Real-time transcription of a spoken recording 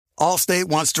Allstate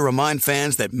wants to remind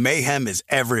fans that mayhem is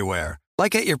everywhere,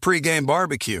 like at your pregame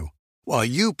barbecue. While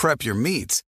you prep your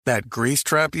meats, that grease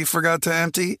trap you forgot to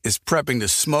empty is prepping to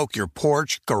smoke your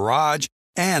porch, garage,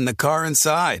 and the car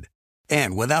inside.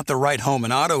 And without the right home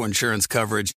and auto insurance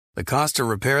coverage, the cost to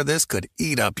repair this could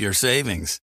eat up your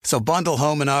savings. So bundle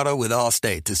home and auto with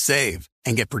Allstate to save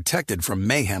and get protected from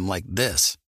mayhem like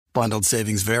this. Bundled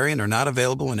savings vary and are not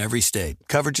available in every state.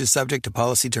 Coverage is subject to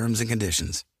policy terms and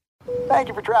conditions. Thank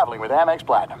you for traveling with Amex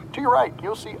Platinum. To your right,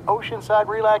 you'll see oceanside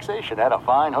relaxation at a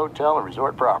fine hotel and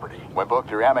resort property. When booked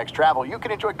through Amex Travel, you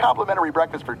can enjoy complimentary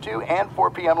breakfast for 2 and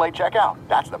 4 p.m. late checkout.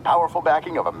 That's the powerful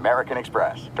backing of American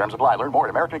Express. Terms apply. Learn more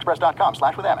at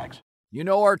americanexpress.com/withAmex. You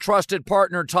know our trusted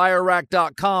partner,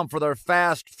 TireRack.com, for their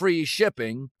fast, free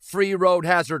shipping, free road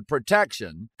hazard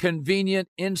protection, convenient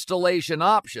installation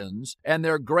options, and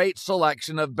their great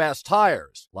selection of best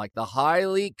tires, like the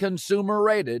highly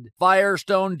consumer-rated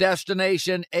Firestone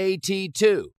Destination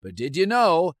AT2. But did you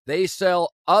know they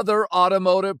sell other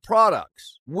automotive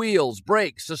products? Wheels,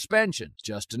 brakes, suspensions,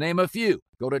 just to name a few.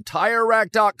 Go to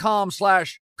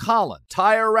TireRack.com/Colin.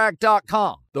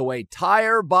 TireRack.com, the way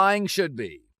tire buying should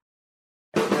be.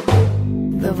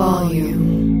 The volume.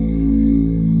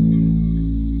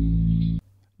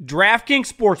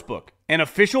 DraftKings Sportsbook, an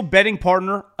official betting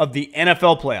partner of the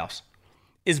NFL playoffs,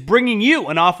 is bringing you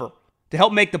an offer to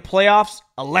help make the playoffs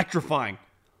electrifying.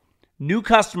 New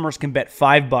customers can bet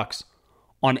 $5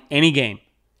 on any game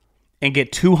and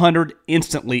get $200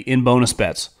 instantly in bonus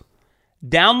bets.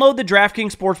 Download the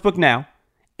DraftKings Sportsbook now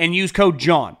and use code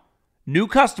JOHN. New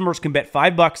customers can bet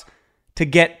 $5 to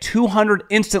get $200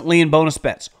 instantly in bonus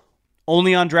bets.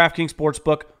 Only on DraftKings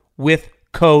Sportsbook with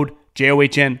code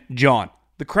JOHN John.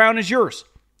 The crown is yours.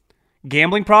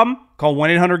 Gambling problem? Call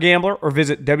 1-800-GAMBLER or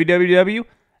visit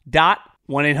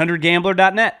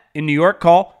www.1800gambler.net. In New York,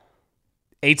 call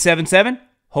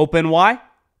 877-HOPE-NY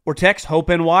or text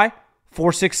HOPE-NY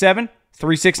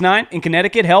 467-369. In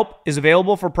Connecticut, help is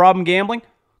available for problem gambling.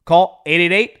 Call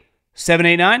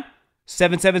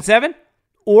 888-789-7777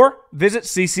 or visit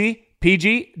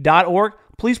ccpg.org.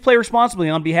 Please play responsibly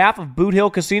on behalf of Boot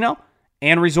Hill Casino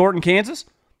and Resort in Kansas.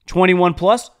 21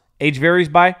 plus. Age varies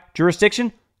by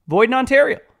jurisdiction. Void in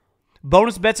Ontario.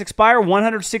 Bonus bets expire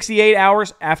 168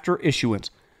 hours after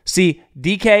issuance. See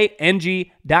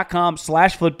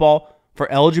dkng.com/football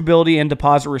for eligibility and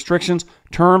deposit restrictions,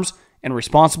 terms, and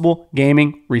responsible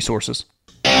gaming resources.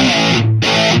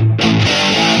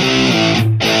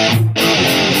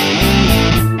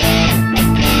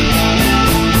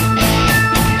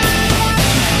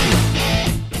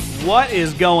 What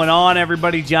is going on,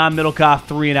 everybody? John Middlecoff,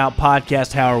 3 and Out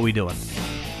Podcast. How are we doing?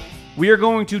 We are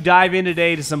going to dive in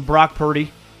today to some Brock Purdy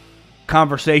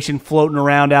conversation floating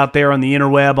around out there on the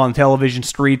interweb, on television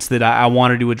streets that I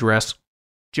wanted to address.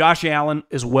 Josh Allen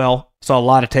as well. Saw a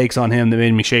lot of takes on him that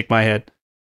made me shake my head.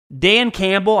 Dan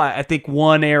Campbell, I think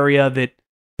one area that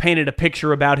painted a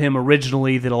picture about him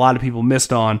originally that a lot of people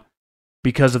missed on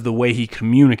because of the way he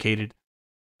communicated.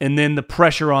 And then the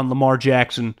pressure on Lamar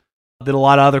Jackson that a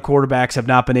lot of other quarterbacks have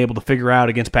not been able to figure out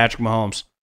against Patrick Mahomes.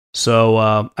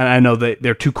 So I know that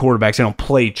they're two quarterbacks. They don't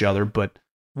play each other, but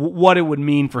what it would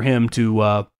mean for him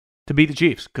to beat the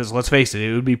Chiefs. Because let's face it,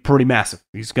 it would be pretty massive.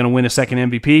 He's going to win a second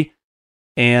MVP,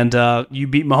 and you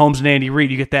beat Mahomes and Andy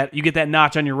Reid. You get that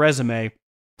notch on your resume,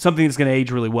 something that's going to age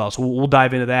really well. So we'll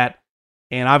dive into that.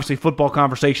 And obviously football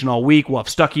conversation all week. We'll have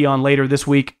Stuckey on later this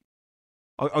week.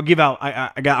 I'll give out,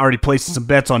 I got already placed some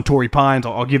bets on Torrey Pines.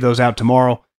 I'll give those out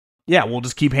tomorrow. Yeah, we'll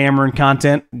just keep hammering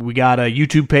content. We got a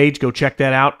YouTube page. Go check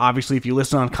that out. Obviously, if you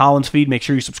listen on Colin's feed, make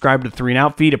sure you subscribe to the 3 and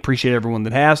Out feed. Appreciate everyone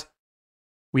that has.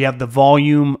 We have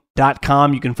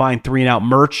thevolume.com. You can find 3 and Out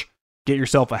merch. Get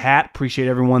yourself a hat. Appreciate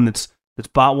everyone that's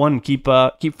bought one, and keep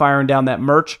firing down that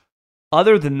merch.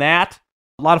 Other than that,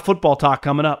 a lot of football talk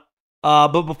coming up.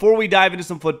 But before we dive into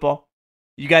some football,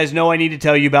 you guys know I need to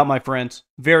tell you about my friends,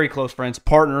 very close friends,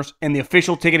 partners, and the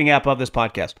official ticketing app of this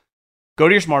podcast. Go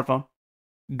to your smartphone.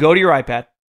 Go to your iPad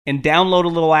and download a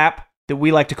little app that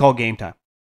we like to call Game Time.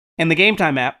 And the Game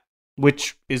Time app,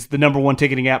 which is the number one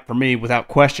ticketing app for me without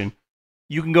question,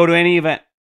 you can go to any event.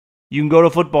 You can go to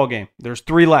a football game. There's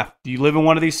 3 left. Do you live in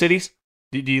one of these cities?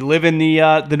 Do you live in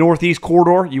the Northeast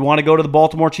corridor? You want to go to the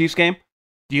Baltimore Chiefs game?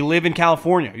 Do you live in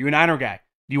California? Are you a Niner guy?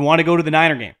 Do you want to go to the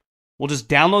Niner game? Well, just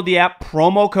download the app,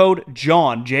 promo code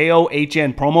JOHN,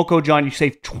 J-O-H-N, promo code JOHN. You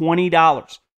save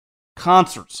 $20.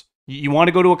 Concerts. You want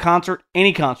to go to a concert,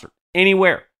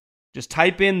 anywhere. Just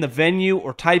type in the venue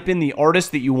or type in the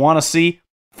artist that you want to see.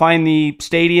 Find the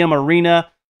stadium,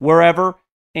 arena, wherever,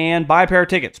 and buy a pair of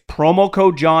tickets. Promo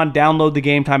code John. Download the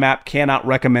Game Time app. Cannot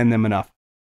recommend them enough.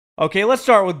 Okay, let's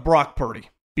start with Brock Purdy.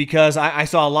 because I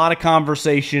saw a lot of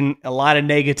conversation, a lot of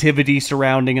negativity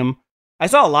surrounding him. I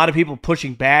saw a lot of people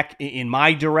pushing back in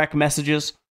my direct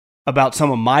messages about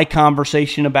some of my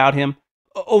conversation about him.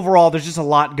 Overall, there's just a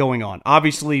lot going on.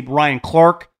 Obviously, Ryan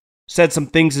Clark said some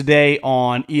things today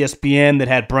on ESPN that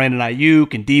had Brandon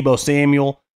Ayuk and Deebo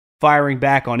Samuel firing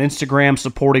back on Instagram,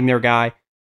 supporting their guy.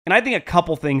 And I think a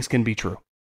couple things can be true.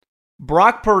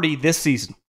 Brock Purdy this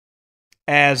season,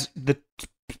 as the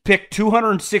pick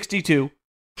 262,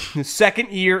 his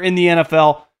second year in the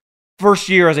NFL, first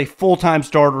year as a full-time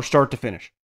starter start to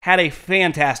finish, had a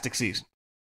fantastic season.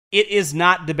 It is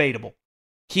not debatable.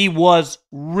 He was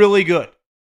really good,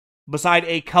 beside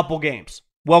a couple games.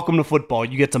 Welcome to football.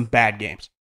 You get some bad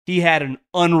games. He had an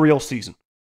unreal season.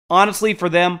 Honestly, for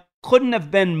them, couldn't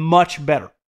have been much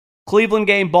better. Cleveland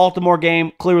game, Baltimore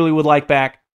game, clearly would like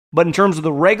back. But in terms of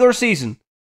the regular season,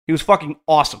 he was fucking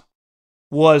awesome.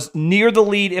 Was near the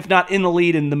lead, if not in the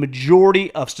lead, in the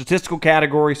majority of statistical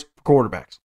categories for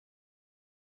quarterbacks.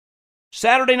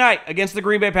 Saturday night against the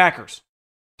Green Bay Packers,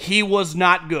 he was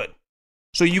not good.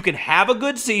 So you can have a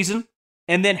good season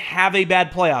and then have a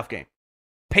bad playoff game.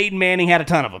 Peyton Manning had a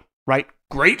ton of them, right?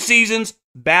 Great seasons,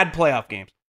 bad playoff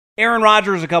games. Aaron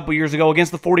Rodgers a couple years ago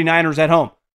against the 49ers at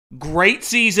home. Great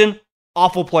season,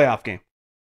 awful playoff game.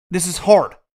 This is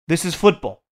hard. This is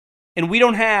football. And we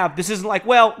don't have, this isn't like,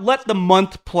 well, let the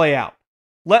month play out.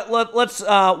 Let's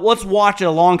watch a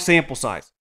long sample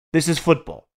size. This is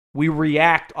football. We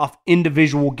react off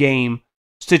individual game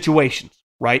situations,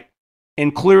 right?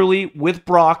 And clearly with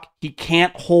Brock, he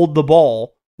can't hold the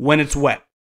ball when it's wet.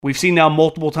 We've seen now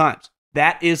multiple times.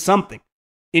 That is something.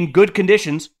 In good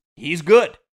conditions, he's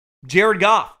good. Jared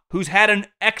Goff, who's had an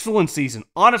excellent season.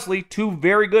 Honestly, two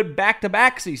very good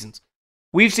back-to-back seasons.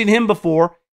 We've seen him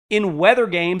before in weather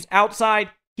games outside.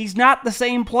 He's not the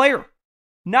same player.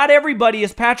 Not everybody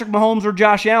is Patrick Mahomes or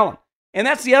Josh Allen. And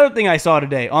that's the other thing I saw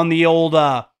today on the old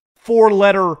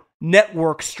four-letter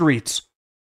network streets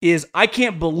is I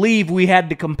can't believe we had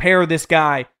to compare this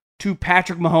guy to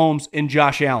Patrick Mahomes and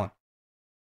Josh Allen.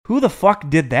 Who the fuck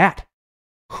did that?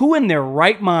 Who in their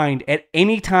right mind at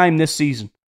any time this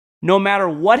season, no matter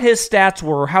what his stats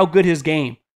were or how good his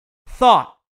game,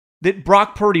 thought that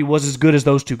Brock Purdy was as good as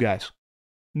those two guys,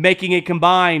 making a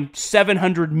combined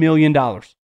 $700 million.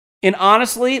 And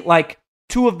honestly, like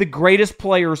two of the greatest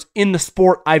players in the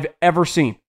sport I've ever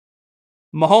seen.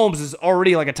 Mahomes is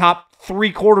already like a top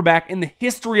 3 quarterback in the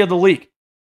history of the league.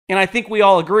 And I think we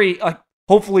all agree,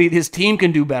 hopefully his team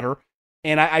can do better.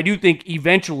 And I do think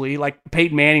eventually, like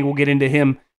Peyton Manning, we'll get into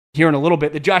him here in a little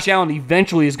bit, that Josh Allen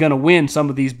eventually is going to win some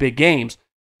of these big games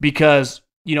because,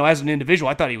 you know, as an individual,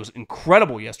 I thought he was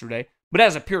incredible yesterday. But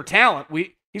as a pure talent,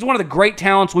 he's one of the great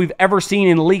talents we've ever seen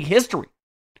in league history.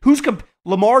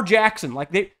 Lamar Jackson,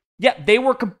 they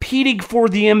were competing for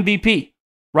the MVP,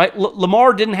 right?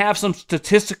 Lamar didn't have some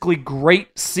statistically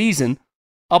great season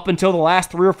up until the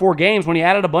last 3 or 4 games when he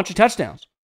added a bunch of touchdowns.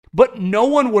 But no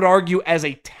one would argue as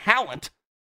a talent,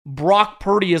 Brock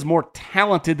Purdy is more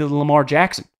talented than Lamar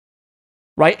Jackson,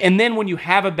 right? And then when you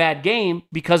have a bad game,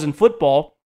 because in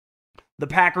football, the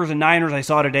Packers and Niners I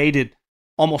saw today did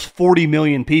almost 40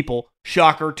 million people.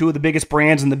 Shocker, 2 of the biggest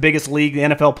brands in the biggest league, the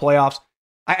NFL playoffs.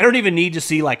 I don't even need to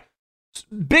see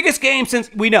biggest game since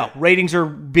we know ratings are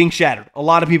being shattered. A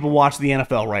lot of people watch the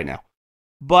NFL right now.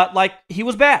 But he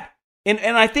was bad. And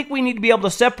I think we need to be able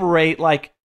to separate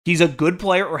he's a good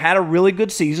player or had a really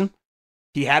good season.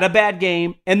 He had a bad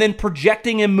game, and then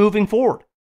projecting him moving forward.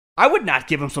 I would not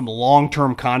give him some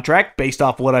long-term contract based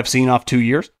off what I've seen off 2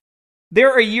 years.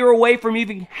 They're a year away from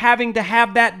even having to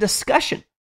have that discussion.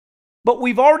 But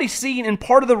we've already seen, and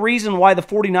part of the reason why the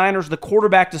 49ers, the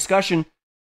quarterback discussion,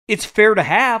 it's fair to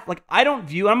have. I'm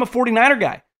a 49er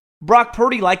guy. Brock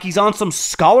Purdy, he's on some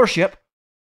scholarship.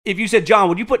 If you said, John,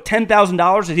 would you put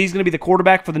 $10,000 that he's going to be the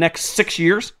quarterback for the next 6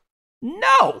 years?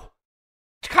 No.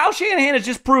 Kyle Shanahan has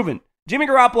just proven. Jimmy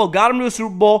Garoppolo got him to a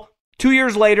Super Bowl. 2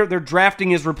 years later, they're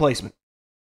drafting his replacement.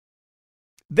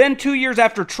 Then 2 years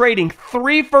after trading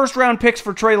 3 first-round picks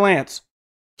for Trey Lance,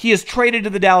 he is traded to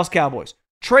the Dallas Cowboys.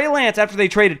 Trey Lance, after they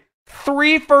traded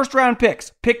 3 first-round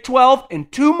picks, pick 12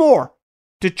 and 2 more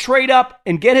to trade up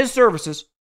and get his services,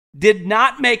 did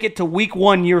not make it to week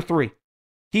 1, year 3.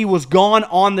 He was gone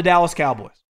on the Dallas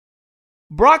Cowboys.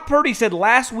 Brock Purdy said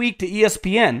last week to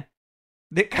ESPN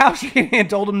that Kyle Shanahan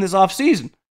told him this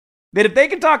offseason that if they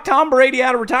can talk Tom Brady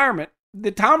out of retirement,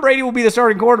 that Tom Brady will be the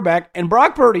starting quarterback and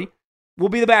Brock Purdy will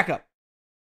be the backup.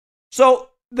 So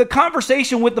the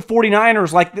conversation with the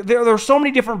 49ers, there are so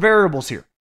many different variables here.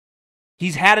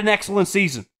 He's had an excellent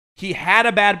season. He had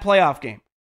a bad playoff game.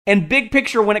 And big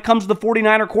picture when it comes to the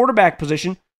 49er quarterback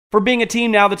position, for being a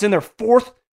team now that's in their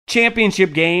 4th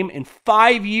championship game in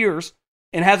 5 years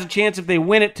and has a chance, if they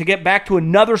win it, to get back to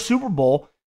another Super Bowl,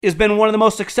 has been one of the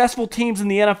most successful teams in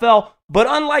the NFL. But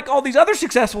unlike all these other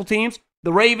successful teams,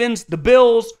 the Ravens, the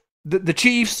Bills, the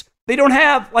Chiefs, they don't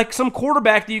have like some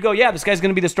quarterback that you go, yeah, this guy's going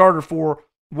to be the starter for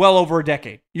well over a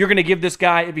decade. You're going to give this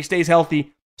guy, if he stays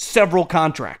healthy, several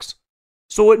contracts.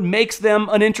 So it makes them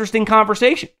an interesting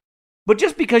conversation. But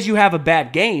just because you have a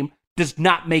bad game does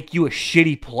not make you a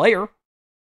shitty player,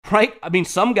 right? I mean,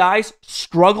 some guys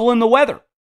struggle in the weather.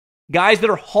 Guys that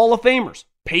are Hall of Famers,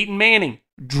 Peyton Manning,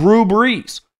 Drew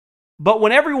Brees. But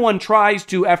when everyone tries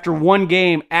to, after one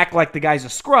game, act like the guy's a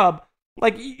scrub,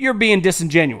 like you're being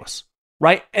disingenuous,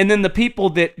 right? And then the people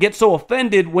that get so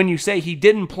offended when you say he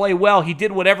didn't play well, he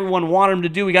did what everyone wanted him to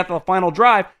do, he got to the final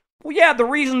drive. Well, yeah, the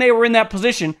reason they were in that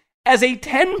position as a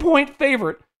 10-point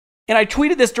favorite, and I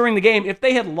tweeted this during the game, if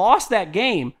they had lost that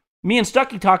game, me and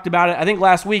Stuckey talked about it, I think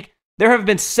last week, there have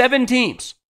been 7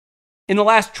 teams in the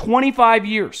last 25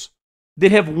 years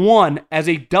that have won as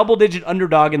a double-digit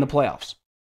underdog in the playoffs.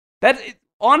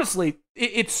 Honestly,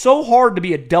 it's so hard to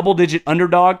be a double-digit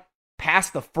underdog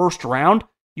past the first round.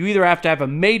 You either have to have a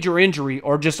major injury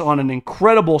or just on an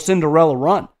incredible Cinderella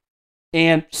run.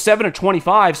 And 7 of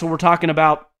 25, so we're talking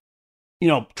about,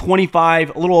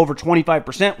 25, a little over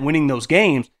 25% winning those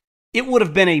games. It would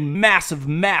have been a massive,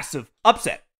 massive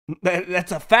upset.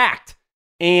 That's a fact.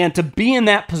 And to be in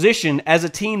that position as a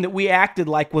team that we acted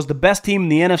like was the best team in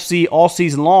the NFC all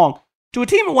season long, to a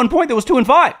team at one point that was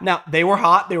 2-5. Now, they were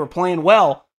hot, they were playing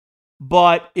well,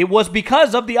 but it was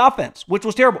because of the offense, which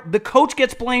was terrible. The coach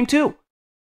gets blamed too.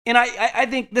 And I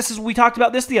think we talked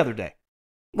about this the other day.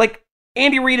 Like,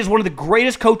 Andy Reid is one of the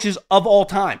greatest coaches of all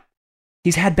time.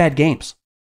 He's had bad games.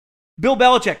 Bill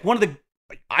Belichick,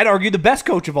 I'd argue the best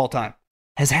coach of all time,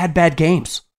 has had bad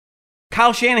games.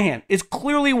 Kyle Shanahan is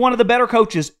clearly one of the better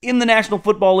coaches in the National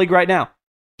Football League right now.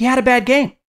 He had a bad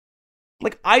game.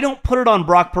 Like, I don't put it on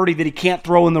Brock Purdy that he can't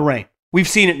throw in the rain. We've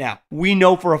seen it now. We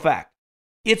know for a fact.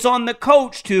 It's on the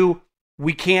coach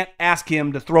we can't ask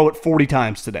him to throw it 40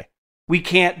 times today. We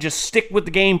can't just stick with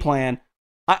the game plan.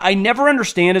 I never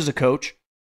understand as a coach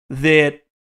that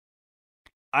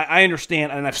I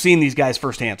understand, and I've seen these guys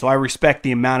firsthand, so I respect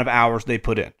the amount of hours they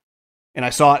put in. And I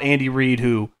saw it, Andy Reid,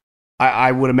 who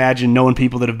I would imagine, knowing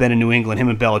people that have been in New England, him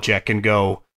and Belichick can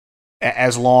go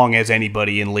as long as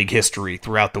anybody in league history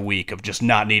throughout the week of just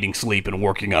not needing sleep and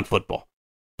working on football.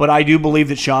 But I do believe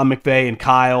that Sean McVay and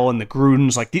Kyle and the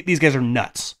Grudens, like these guys are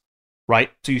nuts,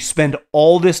 right? So you spend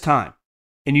all this time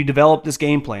and you develop this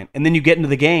game plan, and then you get into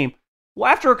the game.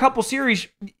 Well, after a couple series,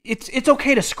 it's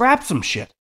okay to scrap some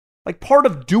shit. Like, part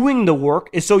of doing the work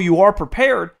is so you are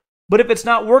prepared, but if it's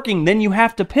not working, then you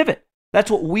have to pivot.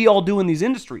 That's what we all do in these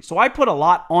industries. So I put a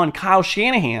lot on Kyle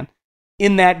Shanahan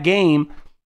in that game,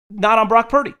 not on Brock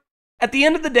Purdy. At the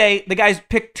end of the day, the guy's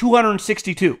picked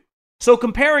 262. So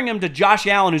comparing him to Josh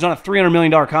Allen, who's on a $300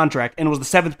 million contract and was the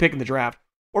 7th pick in the draft,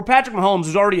 or Patrick Mahomes,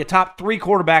 who's already a top 3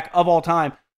 quarterback of all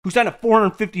time, who signed a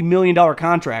 $450 million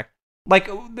contract, like,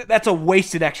 that's a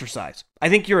wasted exercise. I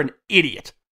think you're an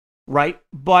idiot, right?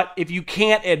 But if you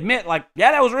can't admit, like,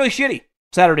 yeah, that was really shitty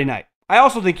Saturday night, I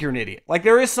also think you're an idiot. Like,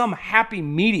 there is some happy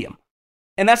medium.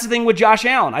 And that's the thing with Josh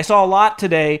Allen. I saw a lot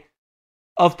today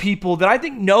of people that I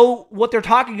think know what they're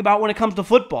talking about when it comes to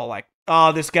football. Like,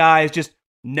 oh, this guy is just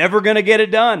never going to get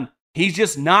it done. He's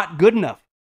just not good enough.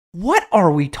 What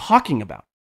are we talking about?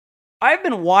 I've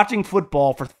been watching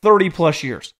football for 30 plus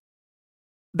years.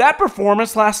 That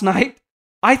performance last night,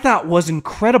 I thought was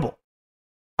incredible.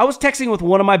 I was texting with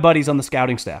one of my buddies on the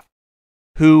scouting staff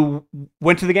who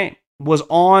went to the game, was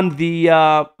on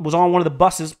one of the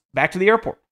buses back to the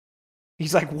airport.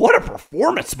 He's like, what a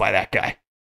performance by that guy.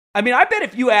 I mean, I bet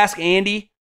if you ask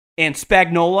Andy and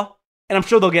Spagnuolo, and I'm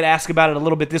sure they'll get asked about it a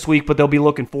little bit this week, but they'll be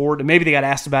looking forward, and maybe they got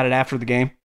asked about it after the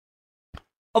game.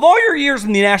 Of all your years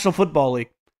in the National Football League,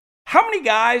 how many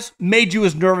guys made you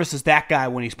as nervous as that guy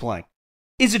when he's playing?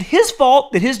 Is it his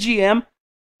fault that his GM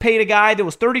paid a guy that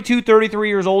was 32, 33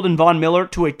 years old in Von Miller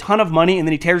to a ton of money and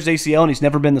then he tears his ACL and he's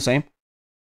never been the same?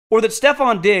 Or that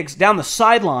Stephon Diggs down the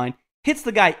sideline hits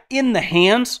the guy in the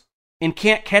hands and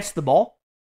can't catch the ball?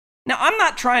 Now, I'm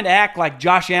not trying to act like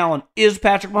Josh Allen is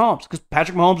Patrick Mahomes, because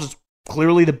Patrick Mahomes is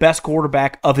clearly the best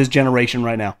quarterback of his generation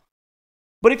right now.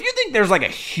 But if you think there's like a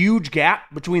huge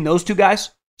gap between those two guys,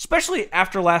 especially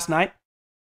after last night,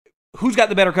 who's got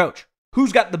the better coach?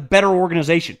 Who's got the better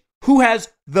organization? Who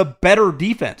has the better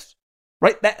defense?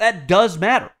 Right? That does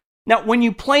matter. Now, when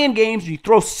you play in games and you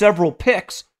throw several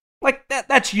picks, like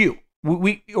that's you.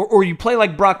 Or you play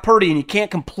like Brock Purdy and you can't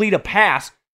complete a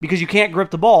pass because you can't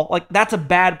grip the ball, like that's a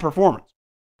bad performance.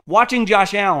 Watching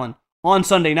Josh Allen on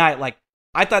Sunday night, like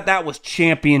I thought that was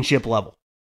championship level.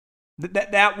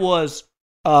 That was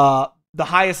the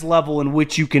highest level in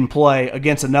which you can play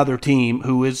against another team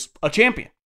who is a champion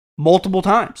multiple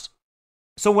times.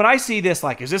 So when I see this,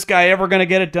 like, is this guy ever going to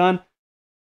get it done?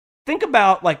 Think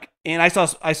about, like, and I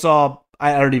saw,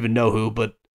 I don't even know who,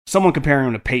 but someone comparing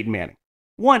him to Peyton Manning.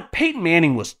 One, Peyton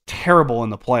Manning was terrible in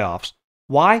the playoffs.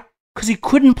 Why? Because he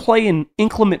couldn't play in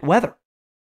inclement weather.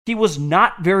 He was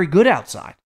not very good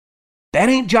outside. That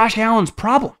ain't Josh Allen's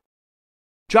problem.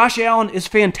 Josh Allen is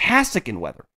fantastic in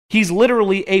weather. He's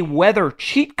literally a weather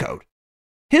cheat code.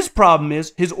 His problem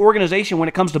is his organization when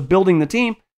it comes to building the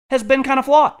team has been kind of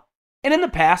flawed. And in the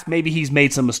past, maybe he's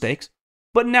made some mistakes.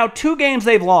 But now 2 games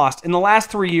they've lost in the last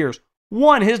 3 years.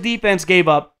 One, his defense gave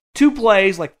up 2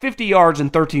 plays, like 50 yards in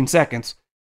 13 seconds.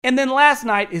 And then last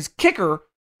night, his kicker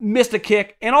missed a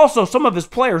kick, and also some of his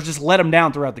players just let him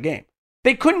down throughout the game.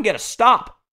 They couldn't get a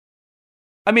stop.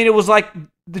 I mean, it was like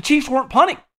the Chiefs weren't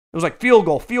punting. It was like field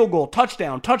goal,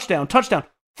 touchdown, touchdown, touchdown,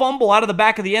 fumble out of the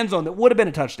back of the end zone that would have been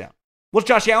a touchdown. What's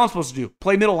Josh Allen supposed to do?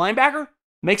 Play middle linebacker?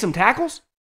 Make some tackles?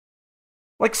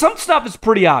 Like, some stuff is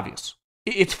pretty obvious.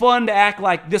 It's fun to act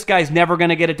like this guy's never going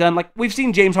to get it done. Like, we've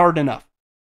seen James Harden enough.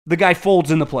 The guy folds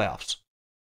in the playoffs,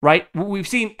 right? We've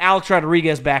seen Alex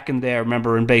Rodriguez back in there,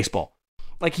 remember, in baseball.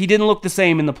 Like, he didn't look the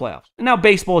same in the playoffs. And now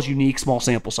baseball is unique, small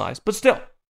sample size. But still,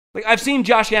 like, I've seen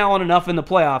Josh Allen enough in the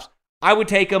playoffs. I would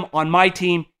take him on my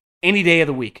team any day of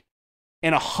the week.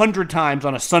 And 100 times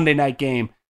on a Sunday night game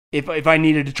if I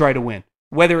needed to try to win.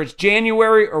 Whether it's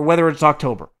January or whether it's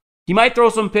October. He might throw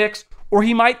some picks, or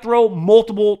he might throw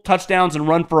multiple touchdowns and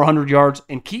run for 100 yards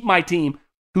and keep my team,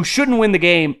 who shouldn't win the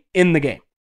game, in the game.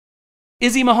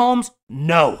 Is he Mahomes?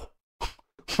 No.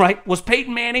 Right? Was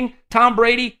Peyton Manning Tom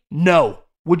Brady? No.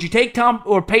 Would you take Tom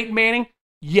or Peyton Manning?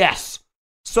 Yes.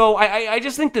 So I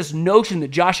just think this notion that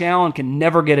Josh Allen can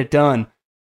never get it done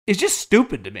is just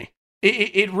stupid to me.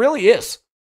 It really is.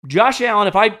 Josh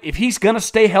Allen, if he's going to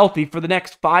stay healthy for the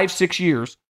next 5-6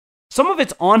 years, some of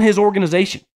it's on his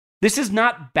organization. This is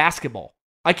not basketball.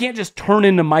 I can't just turn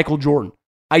into Michael Jordan.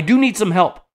 I do need some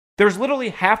help. There's literally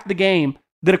half the game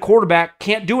that a quarterback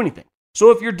can't do anything. So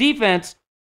if your defense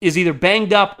is either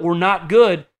banged up or not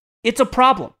good, it's a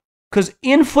problem. Because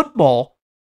in football,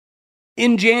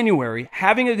 in January,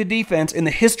 having a good defense in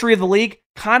the history of the league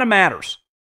kind of matters.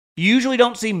 You usually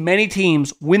don't see many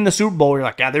teams win the Super Bowl where you're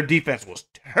like, their defense was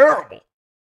terrible.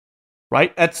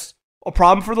 Right? That's a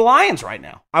problem for the Lions right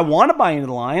now. I want to buy into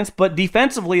the Lions, but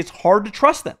defensively, it's hard to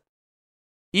trust them.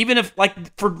 Even if,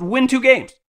 win 2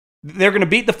 games, they're going to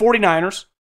beat the 49ers,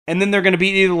 and then they're going to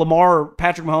beat either Lamar or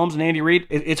Patrick Mahomes and Andy Reid.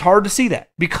 It's hard to see that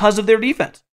because of their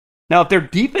defense. Now, if their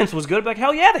defense was good,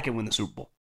 hell yeah, they can win the Super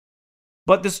Bowl.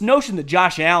 But this notion that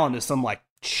Josh Allen is some,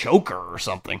 choker or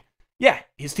something, yeah,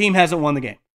 his team hasn't won the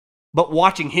game. But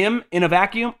watching him in a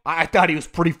vacuum, I thought he was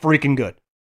pretty freaking good.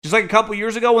 Just like a couple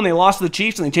years ago when they lost to the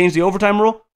Chiefs and they changed the overtime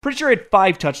rule, pretty sure he had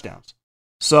 5 touchdowns.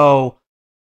 So,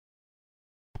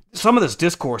 some of this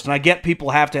discourse, and I get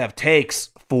people have to have takes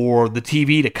for the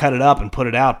TV to cut it up and put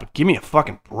it out, but give me a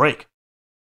fucking break.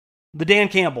 The Dan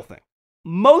Campbell thing.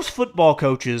 Most football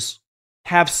coaches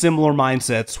have similar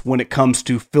mindsets when it comes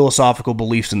to philosophical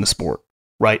beliefs in the sport,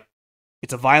 right?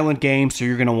 It's a violent game, so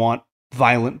you're going to want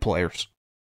violent players.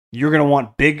 You're going to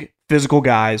want big physical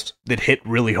guys that hit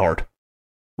really hard,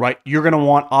 right? You're going to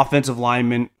want offensive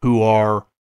linemen who are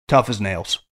tough as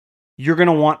nails. You're going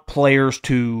to want players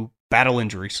to battle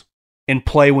injuries and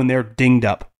play when they're dinged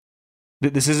up.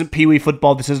 This isn't peewee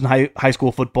football. This isn't high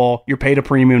school football. You're paid a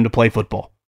premium to play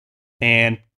football.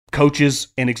 And coaches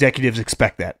and executives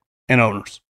expect that, and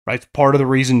owners, right? It's part of the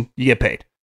reason you get paid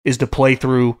is to play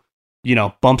through,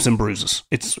 bumps and bruises.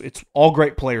 It's all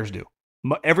great players do.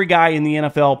 Every guy in the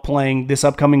NFL playing this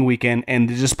upcoming weekend and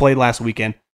just played last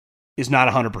weekend is not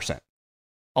 100%.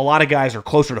 A lot of guys are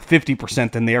closer to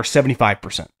 50% than they are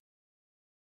 75%.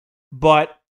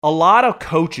 But a lot of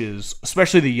coaches,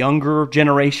 especially the younger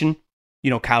generation,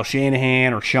 Kyle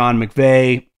Shanahan or Sean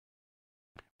McVay,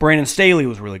 Brandon Staley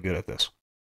was really good at this.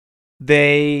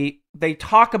 They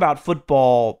talk about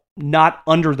football not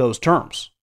under those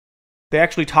terms. They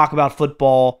actually talk about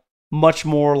football much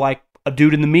more like a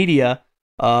dude in the media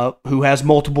who has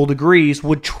multiple degrees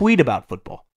would tweet about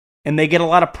football. And they get a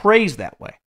lot of praise that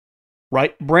way,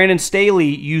 right? Brandon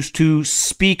Staley used to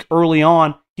speak early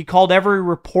on. He called every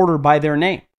reporter by their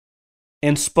name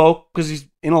and spoke because he's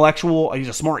intellectual. He's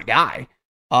a smart guy.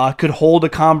 Could hold a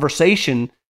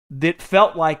conversation that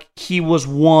felt like he was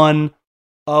one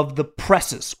of the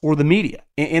presses or the media.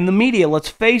 And the media, let's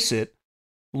face it,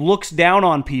 looks down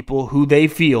on people who they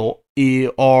feel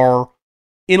are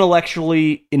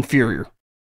intellectually inferior,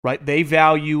 right? They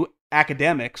value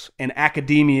academics and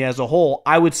academia as a whole,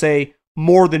 I would say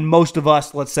more than most of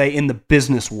us, let's say, in the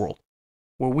business world,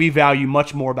 where we value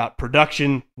much more about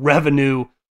production, revenue,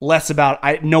 less about,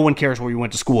 no one cares where you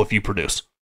went to school if you produce.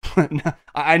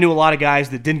 I knew a lot of guys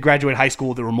that didn't graduate high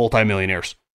school that were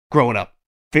multimillionaires growing up.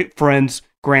 Friends,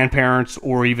 grandparents,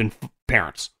 or even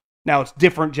parents. Now, it's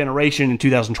different generation in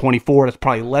 2024. That's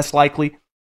probably less likely.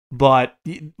 But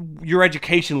your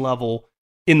education level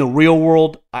in the real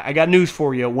world, I got news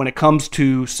for you. When it comes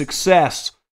to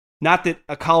success, not that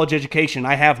a college education,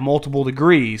 I have multiple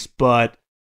degrees, but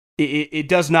it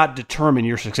does not determine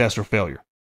your success or failure.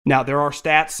 Now, there are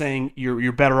stats saying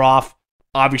you're better off,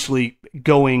 obviously,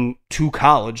 going to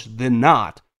college than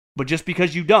not. But just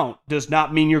because you don't does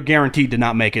not mean you're guaranteed to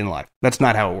not make it in life. That's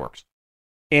not how it works.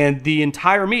 And the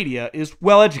entire media is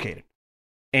well educated.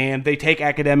 And they take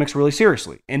academics really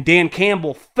seriously. And Dan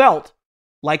Campbell felt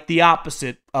like the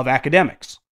opposite of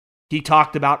academics. He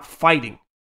talked about fighting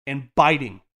and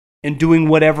biting and doing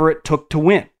whatever it took to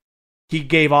win. He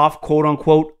gave off, quote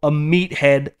unquote, a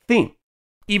meathead theme.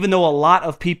 Even though a lot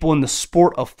of people in the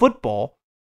sport of football,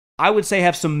 I would say,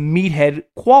 have some meathead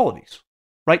qualities.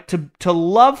 Right? To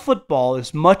love football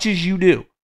as much as you do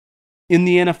in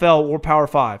the NFL or Power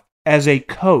 5 as a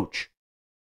coach,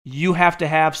 you have to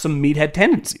have some meathead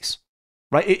tendencies.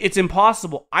 Right? It's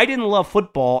impossible. I didn't love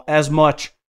football as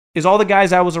much as all the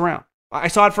guys I was around. I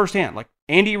saw it firsthand. Like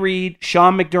Andy Reid,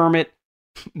 Sean McDermott,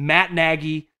 Matt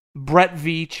Nagy, Brett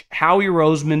Veach, Howie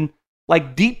Roseman.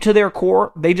 Like deep to their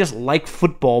core, they just like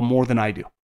football more than I do.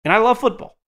 And I love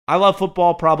football. I love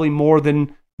football probably more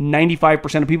than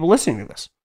 95% of people listening to this.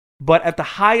 But at the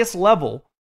highest level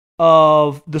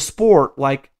of the sport,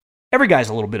 like every guy's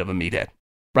a little bit of a meathead,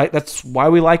 right? That's why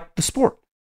we like the sport.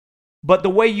 But the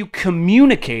way you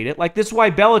communicate it, like this is why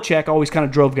Belichick always kind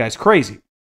of drove guys crazy.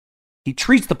 He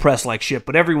treats the press like shit,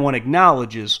 but everyone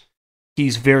acknowledges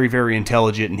he's very, very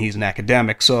intelligent and he's an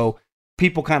academic. So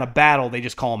people kind of battle. They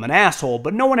just call him an asshole,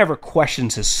 but no one ever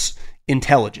questions his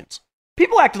intelligence.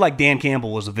 People acted like Dan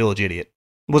Campbell was a village idiot,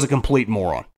 was a complete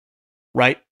moron.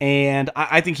 Right? And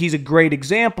I think he's a great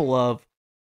example of,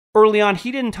 early on,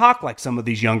 he didn't talk like some of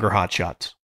these younger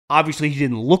hotshots. Obviously, he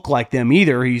didn't look like them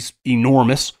either. He's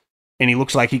enormous, and he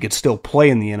looks like he could still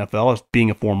play in the NFL as being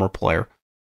a former player.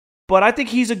 But I think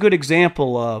he's a good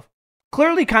example of,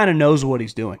 clearly kind of knows what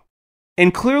he's doing.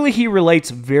 And clearly he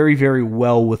relates very, very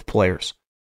well with players.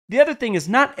 The other thing is,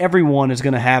 not everyone is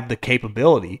going to have the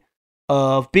capability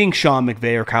of being Sean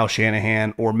McVay or Kyle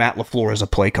Shanahan or Matt LaFleur as a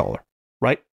play caller.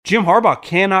 Right? Jim Harbaugh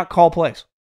cannot call plays.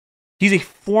 He's a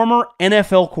former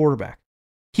NFL quarterback.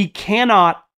 He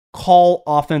cannot call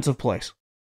offensive plays.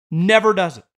 Never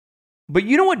does it. But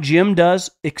you know what Jim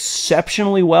does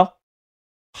exceptionally well?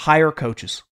 Hire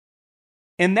coaches.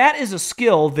 And that is a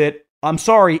skill that, I'm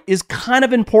sorry, is kind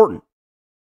of important.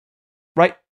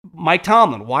 Right? Mike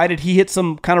Tomlin, why did he hit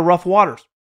some kind of rough waters?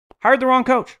 Hired the wrong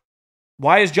coach.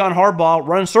 Why is John Harbaugh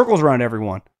running circles around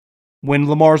everyone when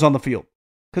Lamar's on the field?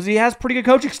 Because he has pretty good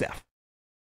coaching staff.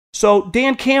 So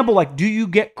Dan Campbell, like, do you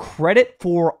get credit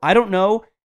for, I don't know,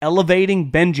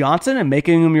 elevating Ben Johnson and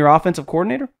making him your offensive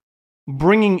coordinator?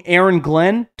 Bringing Aaron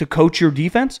Glenn to coach your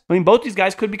defense? I mean, both these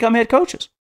guys could become head coaches.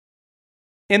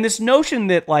 And this notion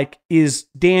that, like, is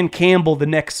Dan Campbell the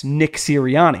next Nick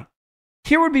Sirianni?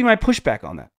 Here would be my pushback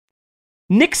on that.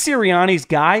 Nick Sirianni's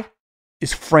guy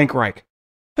is Frank Reich,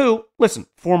 who, listen,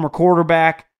 former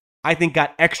quarterback, I think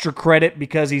got extra credit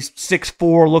because he's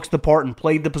 6'4", looks the part, and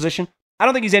played the position. I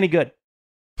don't think he's any good.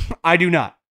 I do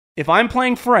not. If I'm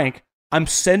playing Frank, I'm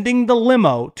sending the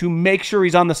limo to make sure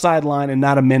he's on the sideline and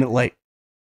not a minute late.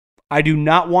 I do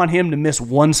not want him to miss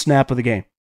one snap of the game.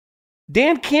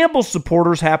 Dan Campbell's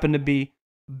supporters happen to be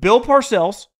Bill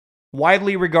Parcells,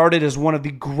 widely regarded as one of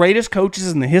the greatest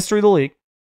coaches in the history of the league,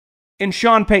 and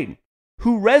Sean Payton,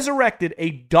 who resurrected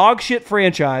a dogshit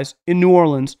franchise in New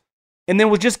Orleans and then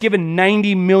was just given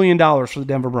 $90 million for the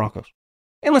Denver Broncos.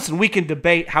 And listen, we can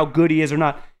debate how good he is or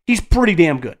not. He's pretty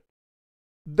damn good.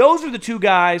 Those are the two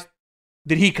guys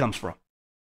that he comes from.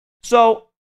 So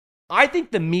I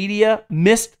think the media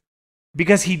missed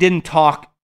because he didn't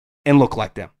talk and look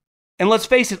like them. And let's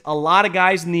face it, a lot of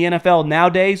guys in the NFL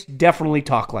nowadays definitely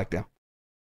talk like them.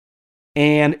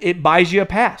 And it buys you a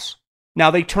pass. Now,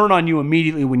 they turn on you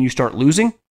immediately when you start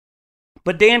losing.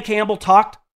 But Dan Campbell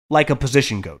talked like a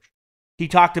position coach. He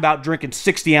talked about drinking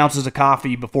 60 ounces of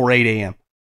coffee before 8 a.m.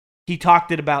 He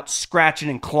talked about scratching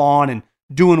and clawing and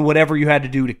doing whatever you had to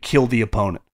do to kill the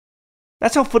opponent.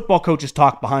 That's how football coaches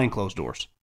talk behind closed doors.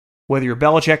 Whether you're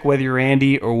Belichick, whether you're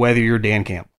Andy, or whether you're Dan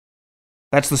Campbell.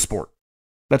 That's the sport.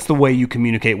 That's the way you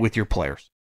communicate with your players.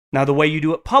 Now, the way you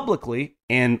do it publicly,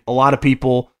 and a lot of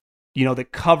people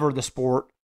that cover the sport,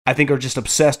 I think, are just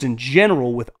obsessed in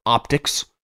general with optics.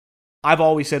 I've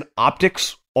always said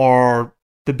optics are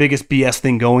the biggest BS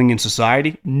thing going in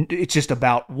society. It's just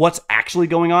about what's actually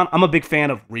going on. I'm a big fan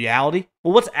of reality.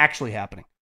 Well, what's actually happening?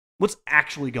 What's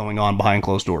actually going on behind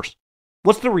closed doors?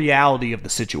 What's the reality of the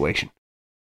situation?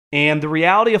 And the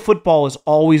reality of football is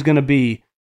always going to be,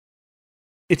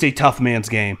 it's a tough man's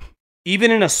game.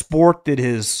 Even in a sport that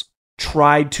has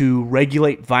tried to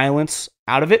regulate violence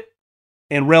out of it,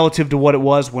 and relative to what it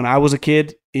was when I was a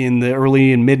kid in the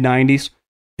early and mid-90s,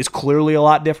 is clearly a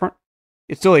lot different.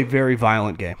 It's still a very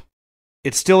violent game.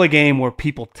 It's still a game where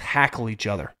people tackle each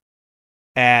other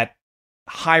at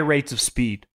high rates of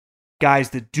speed. Guys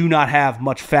that do not have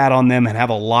much fat on them and have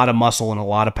a lot of muscle and a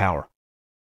lot of power.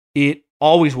 It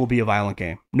always will be a violent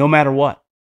game, no matter what.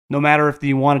 No matter if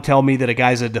you want to tell me that a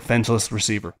guy's a defenseless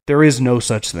receiver. There is no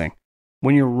such thing.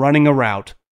 When you're running a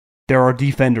route, there are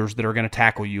defenders that are going to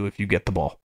tackle you if you get the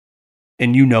ball.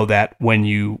 And you know that when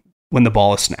the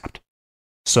ball is snapped.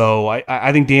 So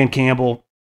I think Dan Campbell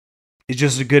is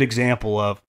just a good example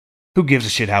of who gives a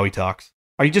shit how he talks.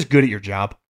 Are you just good at your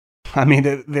job? I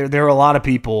mean, there are a lot of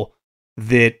people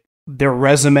that their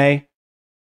resume,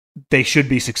 they should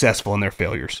be successful in their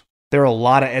failures. There are a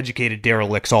lot of educated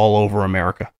derelicts all over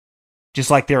America. Just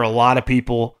like there are a lot of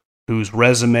people whose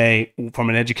resume, from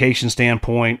an education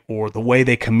standpoint or the way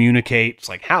they communicate, it's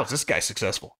like, how is this guy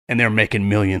successful? And they're making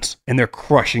millions and they're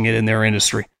crushing it in their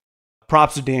industry.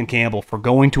 Props to Dan Campbell for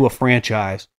going to a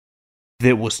franchise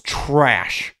that was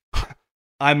trash.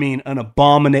 I mean, an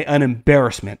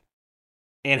embarrassment,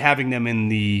 and having them in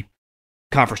the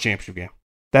conference championship game.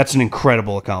 That's an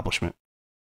incredible accomplishment.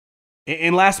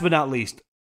 And last but not least,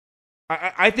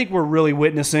 I think we're really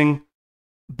witnessing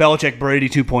Belichick Brady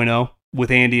 2.0 with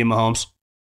Andy and Mahomes,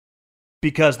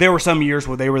 because there were some years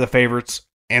where they were the favorites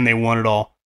and they won it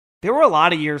all. There were a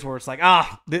lot of years where it's like,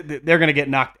 they're going to get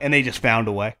knocked, and they just found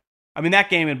a way. I mean, that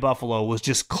game in Buffalo was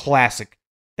just classic.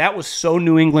 That was so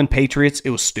New England Patriots, it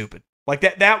was stupid. Like,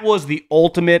 that was the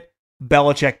ultimate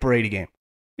Belichick-Brady game.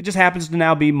 It just happens to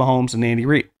now be Mahomes and Andy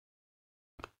Reid.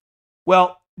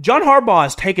 Well, John Harbaugh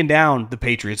has taken down the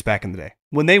Patriots back in the day.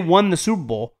 When they won the Super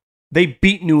Bowl, they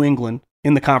beat New England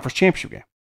in the conference championship game.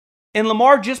 And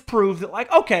Lamar just proved that,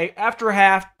 like, okay, after a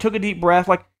half, took a deep breath,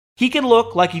 like, he can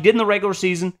look like he did in the regular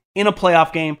season in a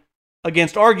playoff game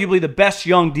against arguably the best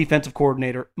young defensive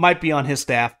coordinator, might be on his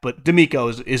staff, but D'Amico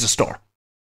is a star.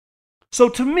 So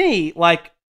to me,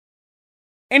 like,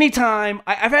 anytime,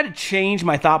 I've had to change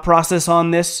my thought process on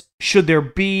this, should there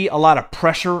be a lot of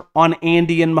pressure on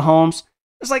Andy and Mahomes?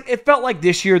 It's like, it felt like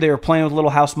this year they were playing with little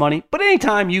house money, but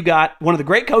anytime you got one of the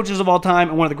great coaches of all time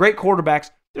and one of the great quarterbacks,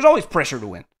 there's always pressure to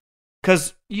win,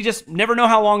 because you just never know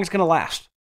how long it's going to last.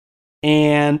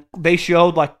 And they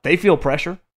showed, like, they feel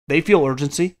pressure, they feel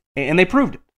urgency, and they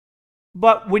proved it.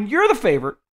 But when you're the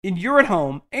favorite, and you're at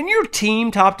home, and your team,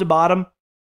 top to bottom,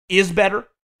 is better,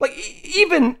 like,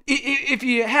 even if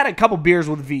you had a couple beers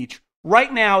with Veach,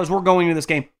 right now, as we're going into this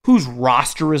game, whose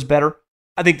roster is better?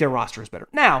 I think their roster is better.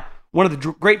 Now, one of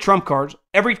the great trump cards,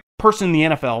 every person in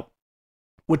the NFL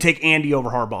would take Andy over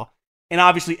Harbaugh. And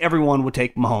obviously, everyone would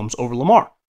take Mahomes over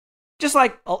Lamar. Just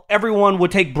like everyone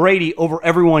would take Brady over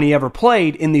everyone he ever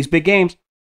played in these big games.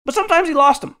 But sometimes he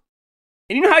lost them.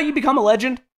 And you know how you become a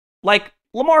legend? Like,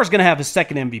 Lamar's going to have his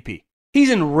second MVP.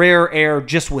 He's in rare air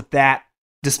just with that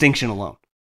distinction alone.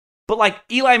 But like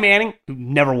Eli Manning, who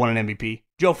never won an MVP,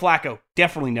 Joe Flacco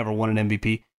definitely never won an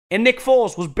MVP, and Nick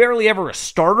Foles was barely ever a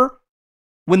starter.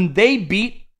 When they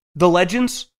beat the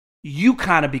legends, you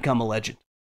kind of become a legend.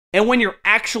 And when you're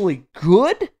actually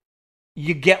good,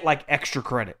 you get like extra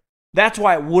credit. That's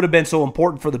why it would have been so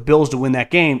important for the Bills to win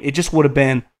that game. It just would have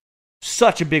been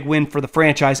such a big win for the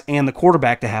franchise and the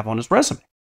quarterback to have on his resume.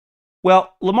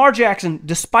 Well, Lamar Jackson,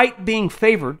 despite being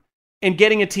favored and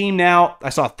getting a team now, I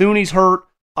saw Thuney's hurt.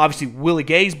 Obviously, Willie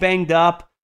Gay's banged up.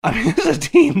 I mean, this is a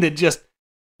team that just,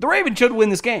 the Ravens should win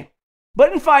this game.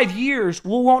 But in 5 years,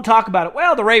 we won't talk about it.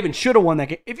 Well, the Ravens should have won that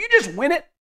game. If you just win it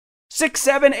 6,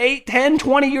 7, 8, 10,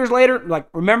 20 years later, like,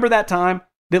 remember that time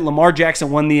that Lamar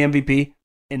Jackson won the MVP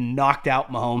and knocked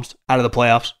out Mahomes out of the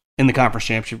playoffs in the conference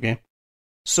championship game?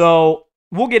 So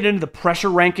we'll get into the pressure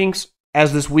rankings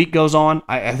as this week goes on.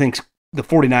 I think the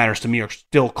 49ers, to me, are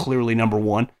still clearly number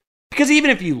one. Because even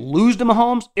if you lose to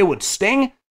Mahomes, it would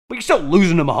sting, but you're still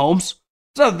losing to Mahomes.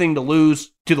 It's another thing to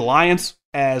lose to the Lions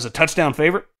as a touchdown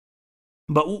favorite.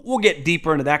 But we'll get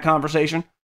deeper into that conversation.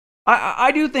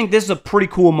 I do think this is a pretty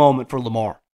cool moment for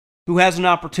Lamar, who has an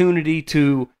opportunity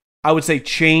to, I would say,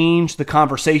 change the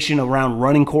conversation around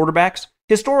running quarterbacks.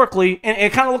 Historically, and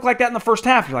it kind of looked like that in the first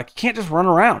half. You're like, you can't just run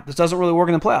around. This doesn't really work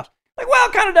in the playoffs. Like, well,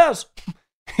 it kind of does.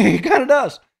 It kind of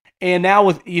does. And now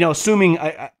with, assuming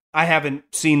I haven't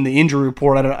seen the injury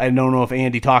report. I don't know if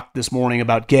Andy talked this morning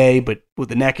about Gay, but with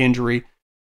the neck injury,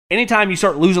 anytime you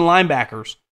start losing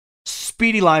linebackers,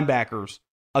 speedy linebackers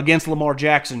against Lamar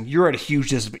Jackson, you're at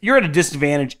a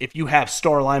disadvantage if you have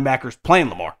star linebackers playing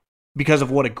Lamar because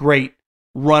of what a great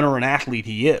runner and athlete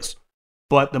he is.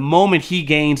 But the moment he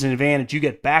gains an advantage, you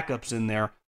get backups in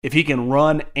there. If he can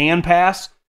run and pass,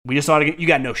 you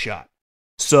got no shot.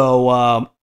 So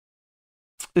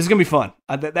this is going to be fun.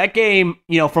 That game,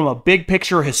 from a big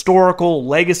picture, historical,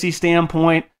 legacy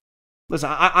standpoint, listen,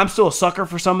 I'm still a sucker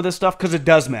for some of this stuff because it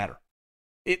does matter.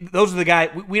 Those are the guys,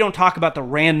 we don't talk about the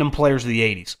random players of the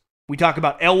 80s. We talk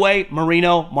about Elway,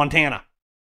 Marino, Montana,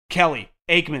 Kelly,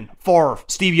 Aikman, Favre,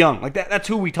 Steve Young. Like that's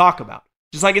who we talk about.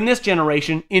 Just like in this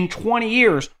generation, in 20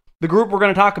 years, the group we're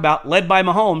going to talk about, led by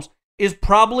Mahomes, is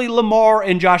probably Lamar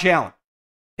and Josh Allen.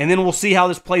 And then we'll see how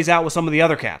this plays out with some of the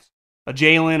other cats. A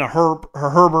Jalen, a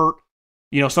Herbert,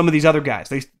 some of these other guys.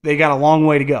 They got a long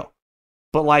way to go.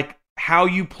 But like how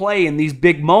you play in these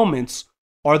big moments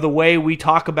are the way we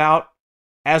talk about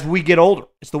as we get older.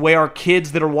 It's the way our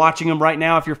kids that are watching them right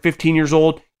now, if you're 15 years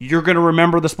old, you're going to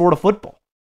remember the sport of football.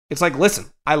 It's like, listen,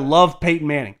 I love Peyton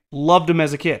Manning. Loved him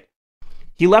as a kid.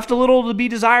 He left a little to be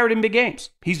desired in big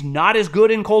games. He's not as good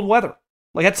in cold weather.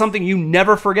 Like that's something you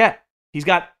never forget. He's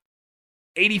got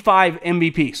 85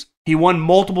 MVPs. He won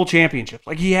multiple championships.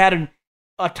 Like he had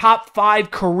a top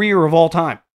 5 career of all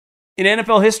time in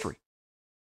NFL history.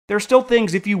 There's still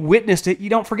things, if you witnessed it, you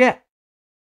don't forget.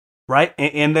 Right?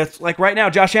 And that's like right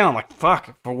now, Josh Allen, like,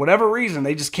 fuck, for whatever reason,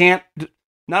 they just can't,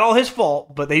 not all his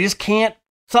fault, but they just can't,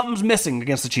 something's missing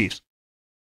against the Chiefs.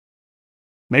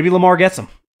 Maybe Lamar gets them.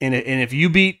 And if you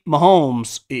beat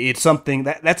Mahomes, it's something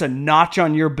that's a notch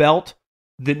on your belt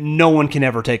that no one can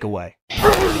ever take away.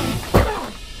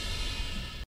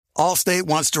 Allstate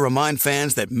wants to remind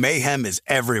fans that mayhem is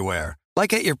everywhere,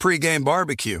 like at your pregame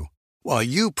barbecue. While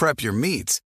you prep your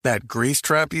meats, that grease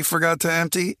trap you forgot to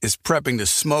empty is prepping to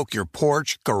smoke your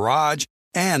porch, garage,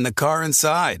 and the car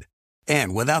inside.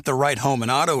 And without the right home and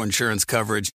auto insurance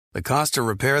coverage, the cost to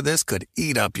repair this could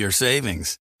eat up your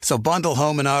savings. So bundle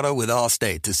home and auto with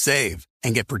Allstate to save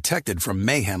and get protected from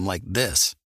mayhem like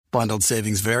this. Bundled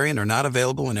savings vary and are not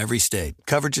available in every state.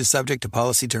 Coverage is subject to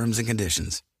policy terms and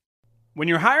conditions. When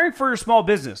you're hiring for your small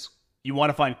business, you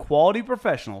want to find quality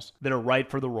professionals that are right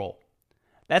for the role.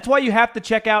 That's why you have to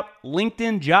check out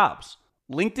LinkedIn Jobs.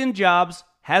 LinkedIn Jobs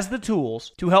has the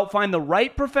tools to help find the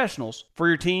right professionals for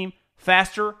your team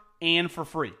faster and for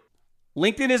free.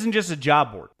 LinkedIn isn't just a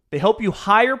job board. They help you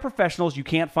hire professionals you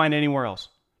can't find anywhere else.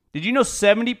 Did you know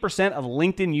 70% of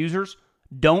LinkedIn users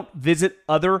don't visit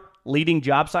other leading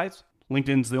job sites?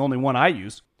 LinkedIn's the only one I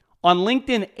use. On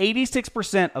LinkedIn,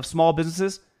 86% of small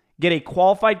businesses get a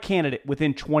qualified candidate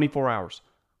within 24 hours.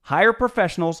 Hire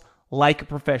professionals like a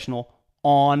professional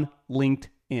on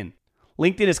LinkedIn.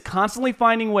 LinkedIn is constantly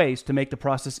finding ways to make the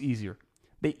process easier.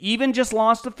 They even just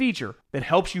launched a feature that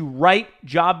helps you write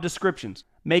job descriptions,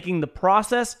 making the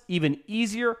process even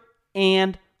easier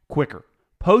and quicker.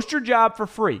 Post your job for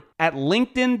free at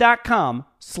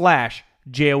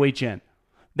linkedin.com/JOHN.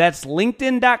 That's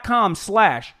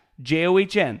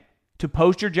linkedin.com/JOHN to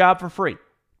post your job for free.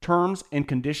 Terms and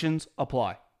conditions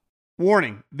apply.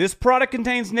 Warning, this product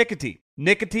contains nicotine.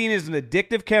 Nicotine is an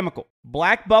addictive chemical.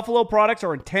 Black Buffalo products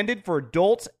are intended for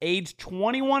adults aged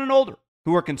 21 and older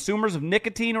who are consumers of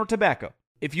nicotine or tobacco.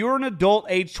 If you're an adult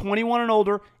aged 21 and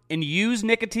older and use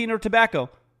nicotine or tobacco,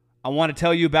 I want to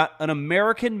tell you about an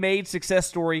American-made success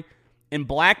story in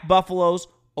Black Buffalo's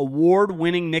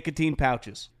award-winning nicotine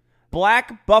pouches.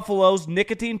 Black Buffalo's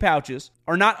nicotine pouches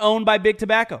are not owned by Big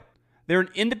Tobacco. They're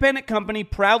an independent company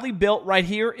proudly built right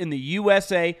here in the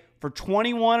USA for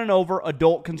 21 and over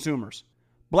adult consumers.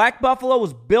 Black Buffalo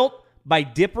was built by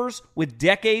dippers with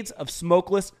decades of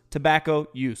smokeless tobacco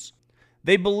use.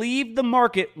 They believed the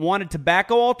market wanted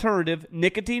tobacco alternative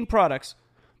nicotine products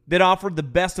that offered the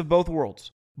best of both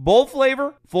worlds. Bold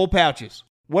flavor, full pouches.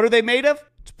 What are they made of?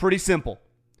 It's pretty simple.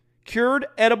 Cured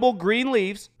edible green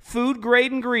leaves,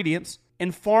 food-grade ingredients,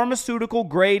 and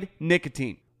pharmaceutical-grade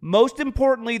nicotine. Most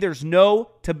importantly, there's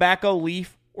no tobacco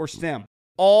leaf or stem.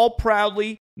 All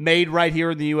proudly made right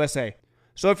here in the USA.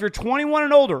 So if you're 21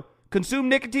 and older, consume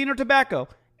nicotine or tobacco,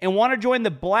 and want to join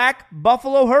the Black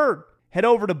Buffalo herd, head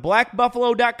over to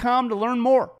blackbuffalo.com to learn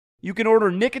more. You can order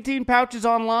nicotine pouches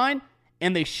online,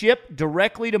 and they ship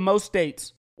directly to most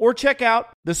states. Or check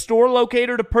out the store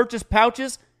locator to purchase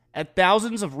pouches at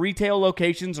thousands of retail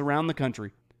locations around the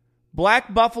country.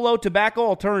 Black Buffalo Tobacco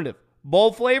Alternative.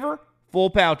 Bold flavor, full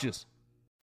pouches.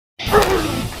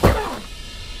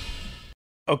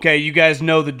 Okay, you guys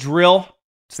know the drill.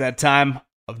 It's that time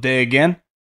of day again.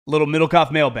 Little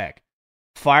Middlecoff mailbag.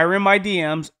 Fire in my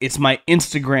DMs. It's my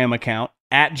Instagram account.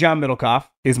 At John Middlecoff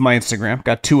is my Instagram.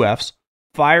 Got 2 Fs.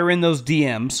 Fire in those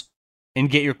DMs and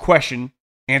get your question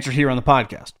answered here on the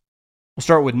podcast. We'll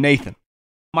start with Nathan.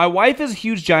 My wife is a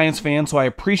huge Giants fan, so I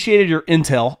appreciated your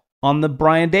intel on the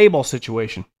Brian Daboll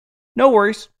situation. No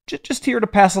worries. Just here to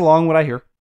pass along what I hear.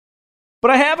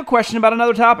 But I have a question about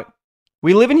another topic.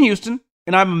 We live in Houston,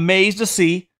 and I'm amazed to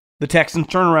see the Texans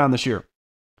turnaround this year.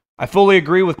 I fully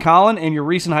agree with Colin and your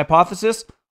recent hypothesis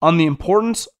on the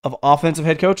importance of offensive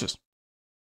head coaches.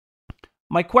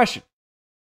 My question,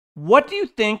 what do you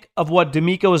think of what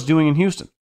DeMeco is doing in Houston,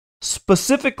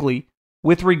 specifically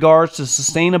with regards to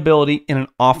sustainability in an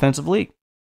offensive league?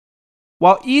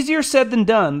 While easier said than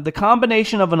done, the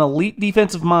combination of an elite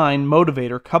defensive mind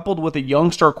motivator coupled with a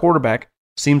young star quarterback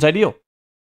seems ideal.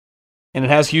 And it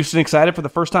has Houston excited for the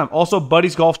first time. Also,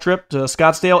 Buddy's golf trip to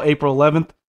Scottsdale, April 11th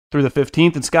through the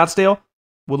 15th in Scottsdale.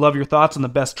 Would love your thoughts on the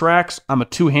best tracks. I'm a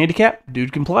 2 handicap.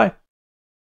 Dude can play.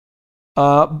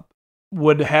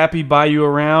 Would Happy buy you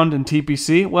around in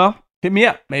TPC? Well, hit me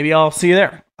up. Maybe I'll see you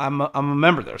there. I'm a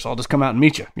member there, so I'll just come out and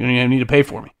meet you. You don't even need to pay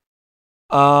for me.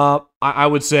 I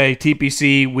would say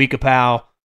TPC, Weekapow,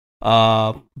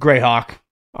 Greyhawk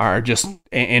are just,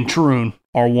 and Troon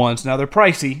are ones. Now, they're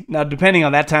pricey. Now, depending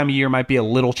on that time of year, might be a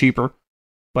little cheaper,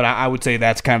 but I would say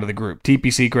that's kind of the group.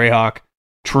 TPC, Greyhawk,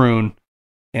 Troon,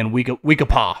 and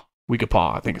Weekapaw.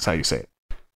 Weekapaw, I think is how you say it.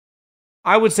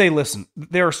 I would say, listen,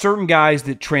 there are certain guys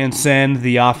that transcend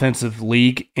the offensive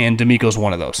league, and DeMeco's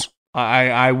one of those.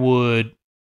 I would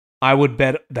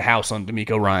bet the house on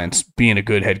DeMeco Ryans being a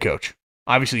good head coach.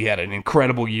 Obviously, he had an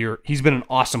incredible year. He's been an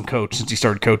awesome coach since he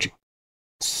started coaching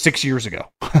 6 years ago.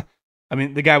 I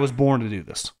mean, the guy was born to do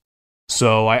this.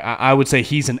 So I would say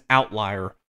he's an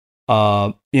outlier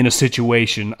in a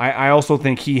situation. I also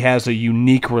think he has a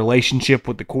unique relationship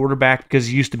with the quarterback because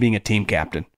he's used to being a team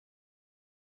captain.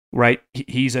 Right?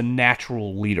 He's a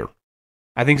natural leader.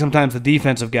 I think sometimes the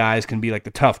defensive guys can be like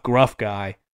the tough, gruff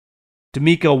guy.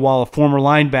 DeMeco, while a former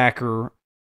linebacker,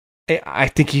 I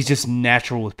think he's just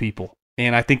natural with people.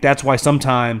 And I think that's why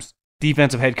sometimes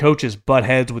defensive head coaches butt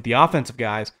heads with the offensive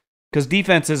guys, because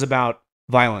defense is about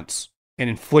violence and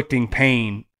inflicting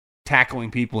pain,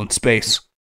 tackling people in space,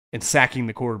 and sacking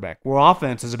the quarterback, where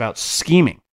offense is about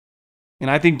scheming. And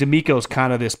I think DeMeco's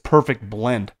kind of this perfect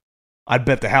blend. I'd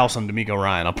bet the house on DeMeco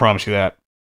Ryan. I'll promise you that.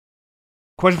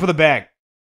 Question for the bag.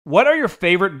 What are your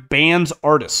favorite bands,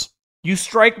 artists? You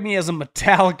strike me as a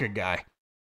Metallica guy.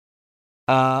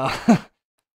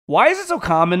 Why is it so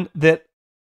common that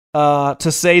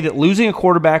to say that losing a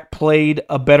quarterback played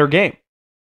a better game?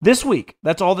 This week,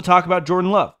 that's all the talk about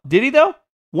Jordan Love. Did he, though?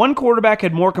 One quarterback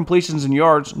had more completions and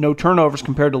yards, no turnovers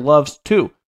compared to Love's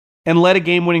 2, and led a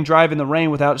game-winning drive in the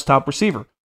rain without his top receiver.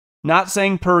 Not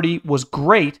saying Purdy was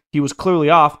great, he was clearly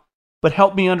off, but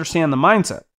help me understand the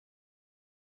mindset.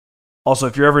 Also,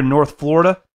 if you're ever in North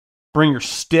Florida, bring your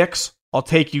sticks. I'll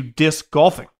take you disc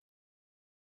golfing.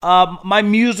 My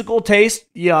musical taste,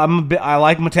 yeah, I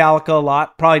like Metallica a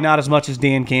lot. Probably not as much as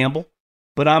Dan Campbell,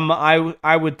 but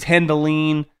I would tend to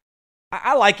lean.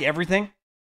 I like everything.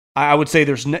 I would say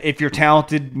if you're a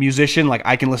talented musician, like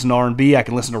I can listen to R&B, I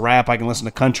can listen to rap, I can listen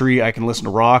to country, I can listen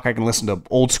to rock, I can listen to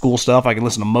old school stuff, I can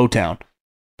listen to Motown.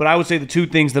 But I would say the 2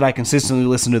 things that I consistently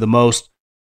listen to the most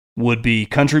would be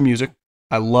country music.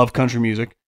 I love country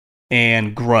music,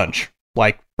 and grunge,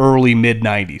 like early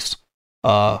mid-90s.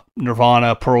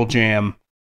 Nirvana, Pearl Jam,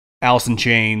 Alice in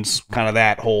Chains, kind of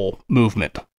that whole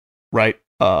movement, right?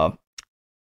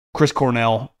 Chris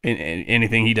Cornell, in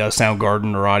anything he does,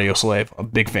 Soundgarden or Audioslave, I'm a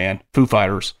big fan. Foo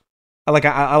Fighters. I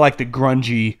like the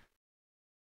grungy,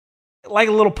 like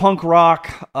a little punk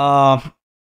rock. I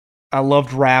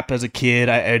loved rap as a kid.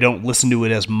 I don't listen to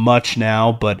it as much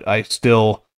now, but I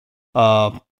still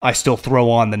throw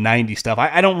on the 90s stuff.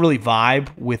 I don't really vibe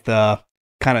with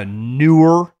kind of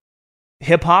newer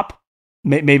hip hop.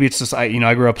 Maybe it's just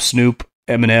I grew up Snoop,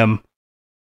 Eminem,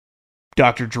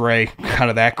 Dr. Dre, kind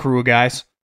of that crew of guys.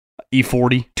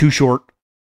 E40, Too Short.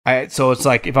 So it's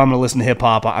like if I'm going to listen to hip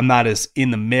hop, I'm not as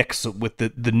in the mix with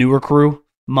the newer crew.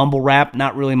 Mumble rap,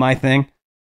 not really my thing.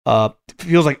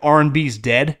 Feels like R&B's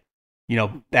dead.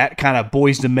 That kind of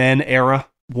Boyz II Men era,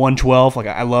 112. Like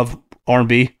I love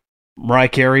R&B. Mariah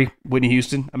Carey, Whitney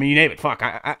Houston. I mean, you name it. Fuck.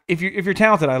 If you're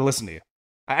talented, I listen to you.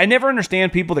 I never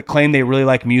understand people that claim they really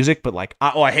like music, but like,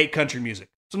 I hate country music.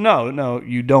 So no,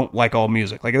 you don't like all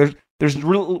music. Like there's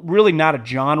really not a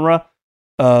genre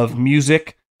of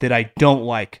music that I don't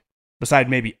like, besides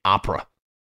maybe opera.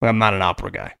 Like, I'm not an opera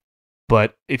guy.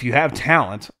 But if you have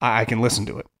talent, I can listen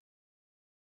to it.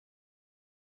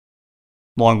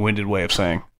 Long-winded way of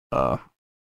saying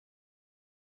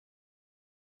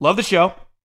Love the show.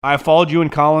 I have followed you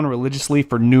and Colin religiously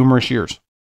for numerous years.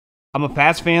 I'm a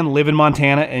Pats fan, live in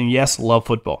Montana, and yes, love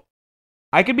football.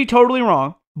 I could be totally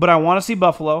wrong, but I want to see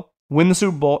Buffalo win the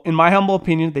Super Bowl. In my humble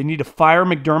opinion, they need to fire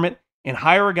McDermott and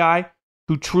hire a guy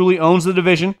who truly owns the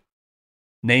division,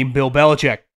 named Bill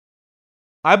Belichick.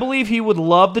 I believe he would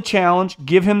love the challenge,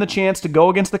 give him the chance to go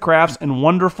against the Crafts, and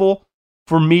wonderful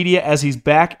for media as he's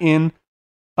back in.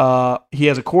 He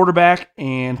has a quarterback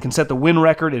and can set the win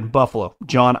record in Buffalo.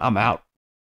 John, I'm out.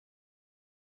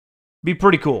 Be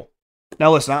pretty cool.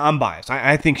 Now listen, I'm biased.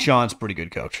 I think Sean's a pretty good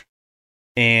coach.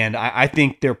 And I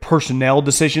think their personnel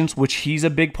decisions, which he's a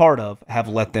big part of, have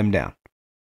let them down.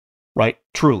 Right?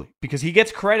 Truly. Because he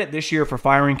gets credit this year for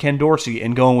firing Ken Dorsey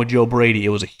and going with Joe Brady. It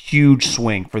was a huge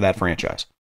swing for that franchise.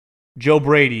 Joe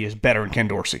Brady is better than Ken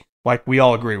Dorsey. Like, we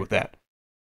all agree with that.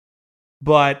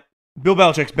 But Bill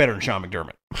Belichick's better than Sean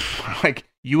McDermott. Like,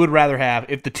 you would rather have,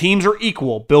 if the teams are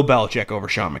equal, Bill Belichick over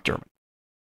Sean McDermott.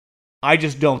 I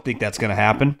just don't think that's going to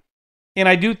happen. And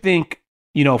I do think,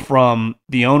 from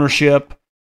the ownership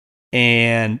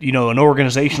and, an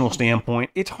organizational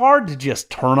standpoint, it's hard to just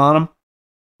turn on them,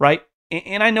 right?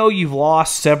 And I know you've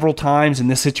lost several times in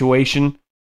this situation,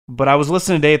 but I was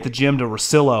listening today at the gym to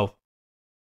Rosillo,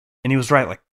 and he was right.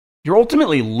 Like, you're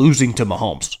ultimately losing to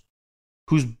Mahomes,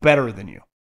 who's better than you.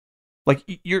 Like,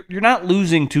 you're not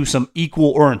losing to some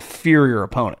equal or inferior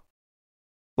opponent.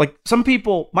 Like, some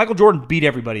people, Michael Jordan beat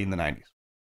everybody in the 90s.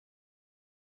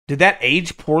 Did that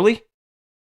age poorly?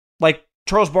 Like,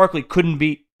 Charles Barkley couldn't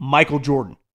beat Michael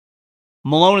Jordan.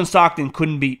 Malone and Stockton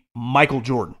couldn't beat Michael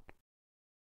Jordan.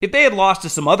 If they had lost to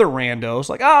some other randos,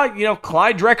 like,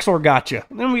 Clyde Drexler got you,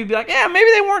 and then we'd be like, yeah, maybe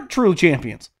they weren't true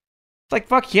champions. It's like,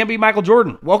 fuck, you can't beat Michael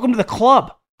Jordan. Welcome to the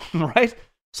club, right?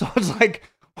 So it's like,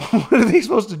 what are they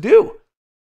supposed to do?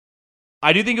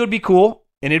 I do think it would be cool,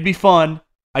 and it'd be fun.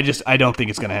 I don't think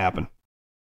it's going to happen.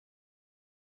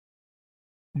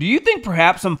 Do you think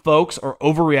perhaps some folks are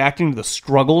overreacting to the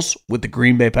struggles with the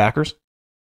Green Bay Packers?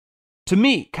 To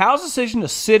me, Kyle's decision to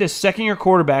sit as second-year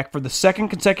quarterback for the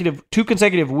two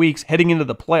consecutive weeks heading into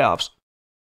the playoffs.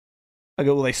 I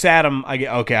go, well, they sat him.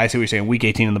 Okay, I see what you're saying. Week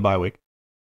 18 in the bye week.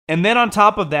 And then on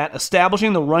top of that,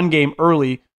 establishing the run game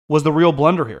early was the real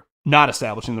blunder here, not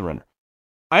establishing the runner.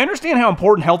 I understand how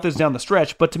important health is down the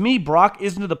stretch, but to me, Brock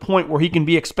isn't to the point where he can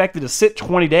be expected to sit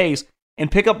 20 days and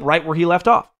pick up right where he left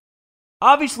off.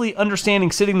 Obviously,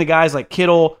 understanding sitting the guys like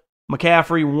Kittle,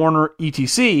 McCaffrey, Warner,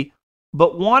 etc.,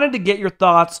 but wanted to get your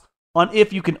thoughts on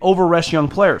if you can over-rest young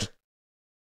players.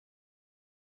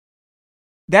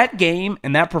 That game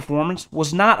and that performance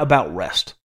was not about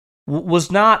rest,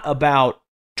 was not about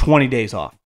 20 days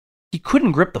off. He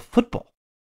couldn't grip the football.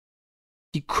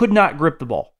 He could not grip the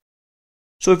ball.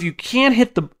 So if you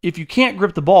can't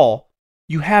grip the ball,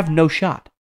 you have no shot.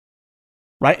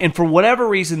 Right? And for whatever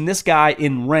reason, this guy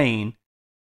in rain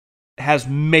has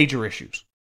major issues.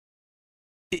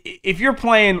 If you're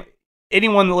playing,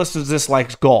 anyone that listens to this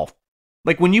likes golf.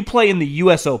 Like when you play in the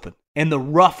US Open and the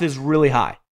rough is really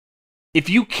high, if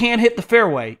you can't hit the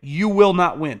fairway, you will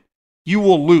not win. You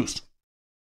will lose.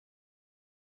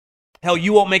 Hell,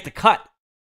 you won't make the cut.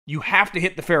 You have to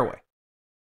hit the fairway.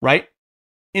 Right?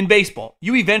 In baseball,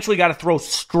 you eventually got to throw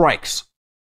strikes.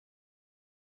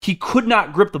 He could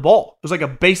not grip the ball. It was like a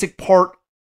basic part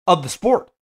of the sport.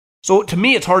 So to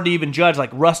me, it's hard to even judge like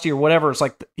Rusty or whatever. It's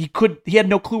like he had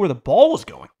no clue where the ball was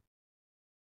going.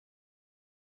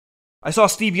 I saw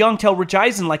Steve Young tell Rich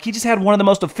Eisen like he just had one of the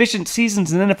most efficient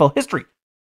seasons in NFL history.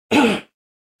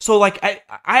 So like I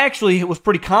actually was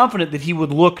pretty confident that he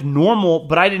would look normal,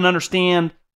 but I didn't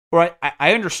understand, or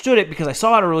I understood it because I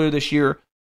saw it earlier this year.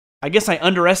 I guess I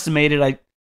underestimated.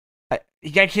 He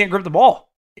can't grip the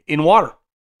ball in water.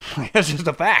 That's just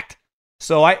a fact.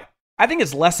 So I think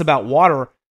it's less about water.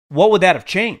 What would that have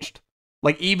changed?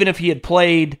 Like even if he had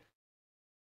played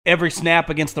every snap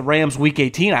against the Rams week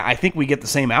 18, I think we get the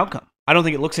same outcome. I don't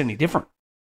think it looks any different.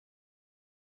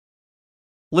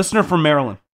 Listener from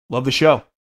Maryland. Love the show.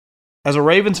 As a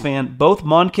Ravens fan, both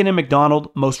Monken and McDonald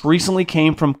most recently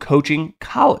came from coaching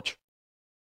college.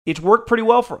 It's worked pretty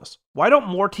well for us. Why don't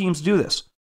more teams do this?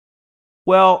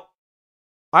 Well,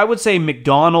 I would say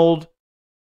McDonald,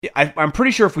 I'm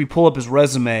pretty sure if we pull up his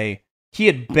resume, he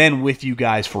had been with you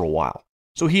guys for a while.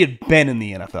 So he had been in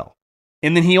the NFL.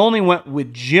 And then he only went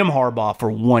with Jim Harbaugh for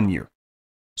 1 year.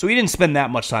 So he didn't spend that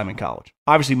much time in college.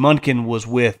 Obviously, Monken was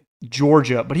with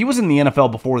Georgia, but he was in the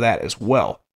NFL before that as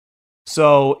well.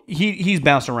 So he's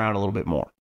bounced around a little bit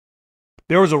more.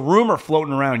 There was a rumor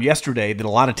floating around yesterday that a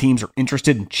lot of teams are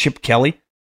interested in Chip Kelly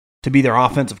to be their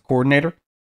offensive coordinator.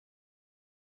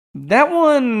 That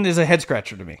one is a head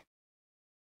scratcher to me.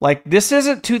 Like, this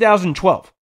isn't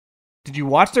 2012. Did you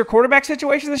watch their quarterback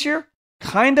situation this year?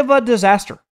 Kind of a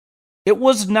disaster. It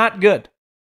was not good.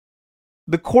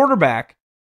 The quarterback,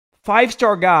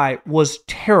 5-star guy, was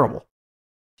terrible.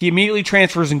 He immediately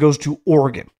transfers and goes to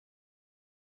Oregon.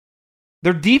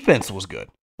 Their defense was good.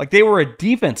 Like, they were a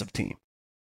defensive team.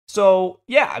 So,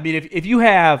 yeah, I mean, if you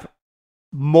have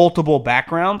multiple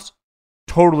backgrounds,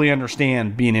 totally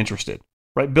understand being interested,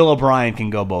 right? Bill O'Brien can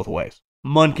go both ways.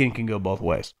 Munkin can go both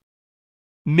ways.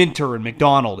 Minter and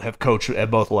McDonald have coached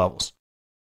at both levels.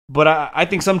 But I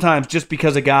think sometimes just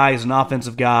because a guy is an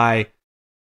offensive guy,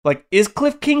 like, is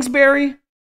Cliff Kingsbury,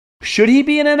 should he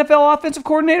be an NFL offensive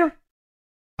coordinator?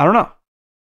 I don't know.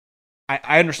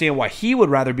 I understand why he would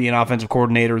rather be an offensive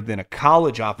coordinator than a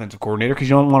college offensive coordinator because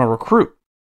you don't want to recruit.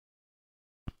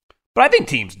 But I think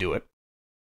teams do it.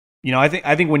 You know, I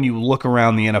think when you look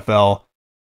around the NFL,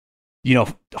 you know,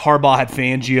 Harbaugh had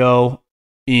Fangio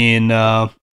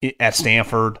at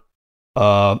Stanford.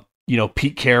 You know,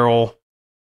 Pete Carroll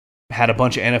had a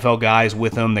bunch of NFL guys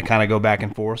with him that kind of go back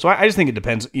and forth. So I just think it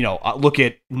depends. You know, look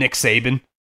at Nick Saban,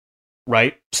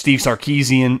 right? Steve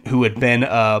Sarkisian, who had been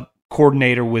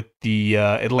coordinator with the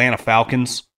Atlanta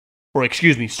Falcons,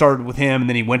 started with him, and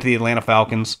then he went to the Atlanta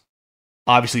Falcons.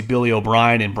 Obviously, Billy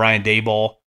O'Brien and Brian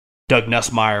Daboll, Doug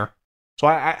Nussmeier. So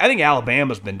I think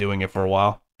Alabama's been doing it for a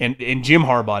while, and Jim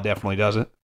Harbaugh definitely does it.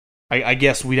 I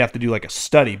guess we'd have to do like a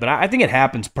study, but I think it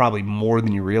happens probably more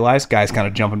than you realize. Guys kind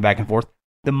of jumping back and forth.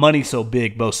 The money's so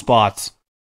big, both spots.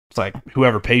 It's like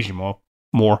whoever pays you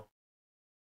more.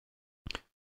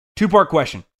 2-part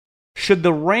question. Should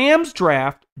the Rams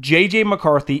draft J.J.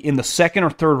 McCarthy in the 2nd or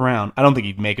 3rd round? I don't think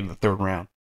he'd make it to the 3rd round.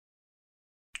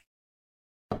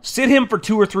 Sit him for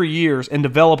 2 or 3 years and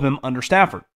develop him under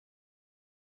Stafford.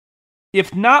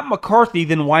 If not McCarthy,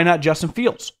 then why not Justin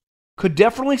Fields? Could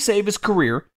definitely save his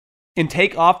career and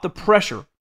take off the pressure.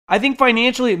 I think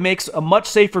financially it makes a much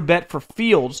safer bet for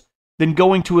Fields than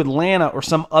going to Atlanta or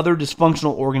some other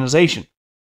dysfunctional organization.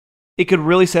 It could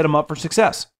really set him up for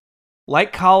success.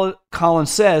 Like Colin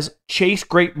says, chase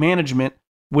great management,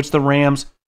 which the Rams,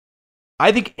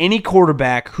 I think any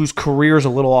quarterback whose career is a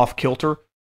little off kilter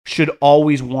should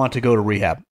always want to go to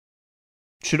rehab.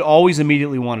 Should always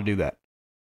immediately want to do that.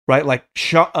 Right? Like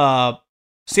Sam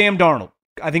Darnold.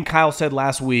 I think Kyle said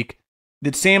last week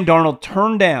that Sam Darnold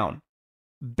turned down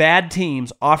bad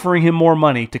teams offering him more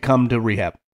money to come to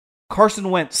rehab. Carson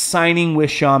Wentz signing with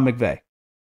Sean McVay.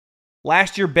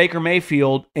 Last year, Baker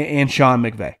Mayfield and Sean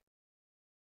McVay.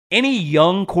 Any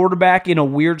young quarterback in a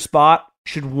weird spot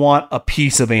should want a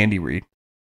piece of Andy Reid.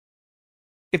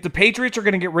 If the Patriots are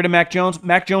going to get rid of Mac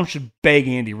Jones should beg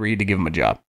Andy Reid to give him a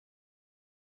job.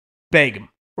 Beg him.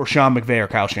 Or Sean McVay or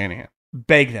Kyle Shanahan.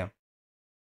 Beg them.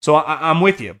 So I'm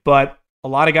with you, but a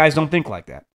lot of guys don't think like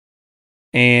that.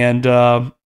 And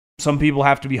some people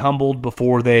have to be humbled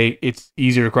before it's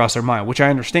easier to cross their mind, which I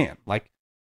understand. Like,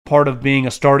 part of being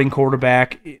a starting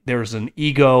quarterback, there's an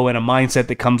ego and a mindset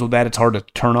that comes with that. It's hard to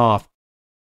turn off.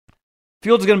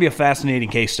 Fields is going to be a fascinating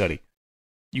case study.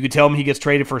 You could tell me he gets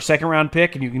traded for a 2nd-round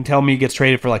pick, and you can tell me he gets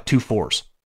traded for like 2 4s.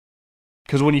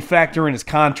 Because when you factor in his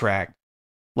contract,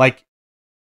 like,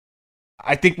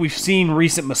 I think we've seen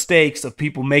recent mistakes of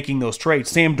people making those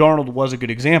trades. Sam Darnold was a good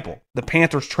example. The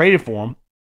Panthers traded for him.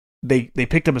 They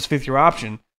picked up his 5th-year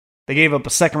option. They gave up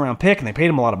a 2nd-round pick, and they paid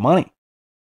him a lot of money.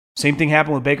 Same thing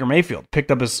happened with Baker Mayfield.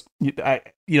 Picked up his,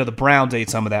 the Browns ate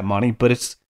some of that money, but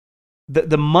it's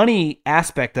the money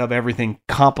aspect of everything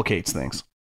complicates things.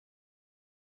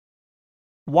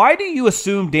 Why do you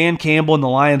assume Dan Campbell and the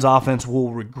Lions offense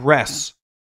will regress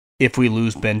if we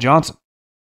lose Ben Johnson?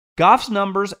 Goff's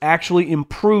numbers actually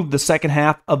improved the second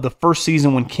half of the first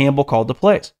season when Campbell called the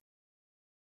plays.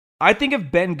 I think if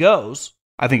Ben goes,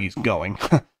 I think he's going,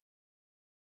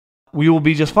 we will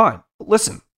be just fine.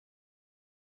 Listen,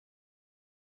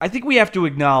 I think we have to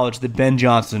acknowledge that Ben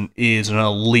Johnson is an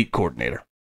elite coordinator.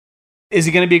 Is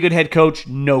he going to be a good head coach?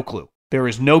 No clue. There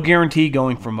is no guarantee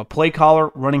going from a play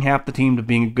caller running half the team to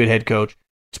being a good head coach.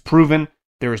 It's proven.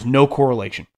 There is no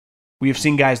correlation. We have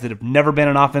seen guys that have never been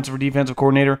an offensive or defensive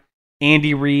coordinator,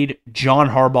 Andy Reid, John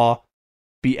Harbaugh,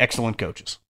 be excellent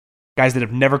coaches. Guys that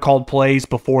have never called plays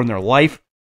before in their life,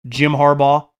 Jim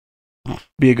Harbaugh,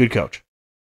 be a good coach.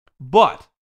 But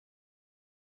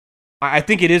I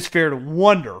think it is fair to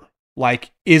wonder,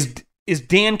 like, is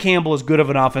Dan Campbell as good of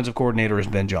an offensive coordinator as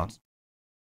Ben Johnson?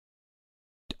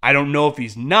 I don't know if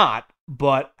he's not,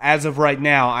 but as of right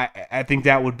now, I think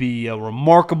that would be a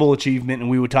remarkable achievement, and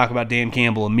we would talk about Dan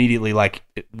Campbell immediately. Like,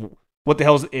 what the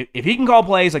hell is, if he can call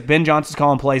plays like Ben Johnson's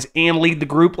calling plays and lead the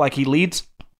group like he leads,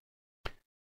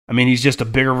 I mean, he's just a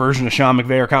bigger version of Sean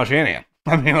McVay or Kyle Shanahan.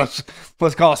 I mean,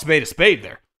 let's call a spade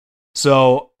there.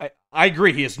 So I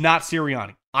agree. He is not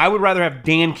Sirianni. I would rather have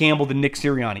Dan Campbell than Nick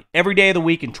Sirianni every day of the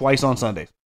week and twice on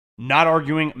Sundays. Not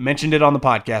arguing. Mentioned it on the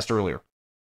podcast earlier.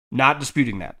 Not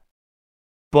disputing that.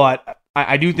 But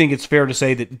I do think it's fair to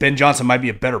say that Ben Johnson might be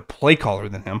a better play caller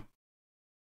than him.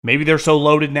 Maybe they're so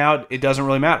loaded now, it doesn't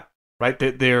really matter, right?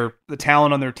 They're the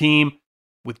talent on their team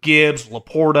with Gibbs,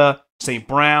 Laporta, St.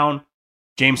 Brown,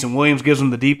 Jameson Williams gives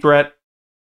them the deep threat.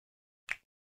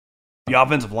 The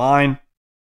offensive line,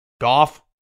 Goff.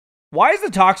 Why is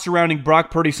the talk surrounding Brock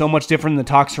Purdy so much different than the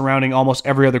talk surrounding almost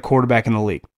every other quarterback in the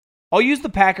league? I'll use the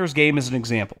Packers game as an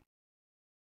example.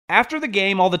 After the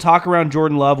game, all the talk around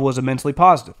Jordan Love was immensely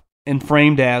positive and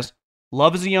framed as,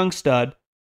 Love is a young stud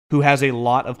who has a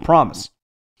lot of promise.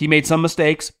 He made some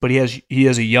mistakes, but he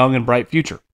has a young and bright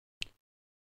future.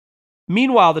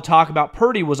 Meanwhile, the talk about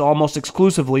Purdy was almost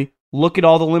exclusively, look at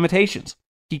all the limitations.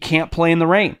 He can't play in the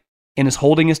rain and is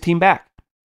holding his team back.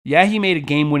 Yeah, he made a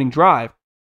game-winning drive,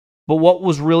 but what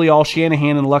was really all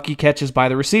Shanahan and lucky catches by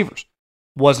the receivers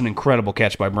was an incredible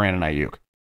catch by Brandon Ayuk.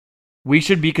 We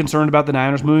should be concerned about the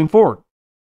Niners moving forward.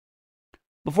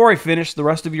 Before I finish the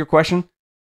rest of your question,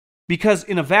 because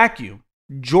in a vacuum,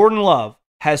 Jordan Love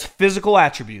has physical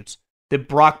attributes that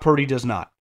Brock Purdy does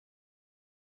not.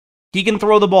 He can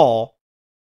throw the ball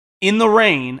in the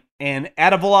rain and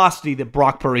at a velocity that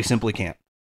Brock Purdy simply can't.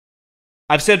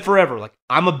 I've said forever,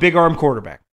 I'm a big arm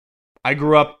quarterback. I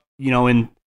grew up, in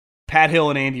Pat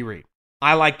Hill and Andy Reid.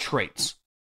 I like traits.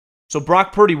 So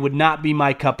Brock Purdy would not be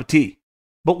my cup of tea.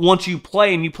 But once you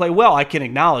play and you play well, I can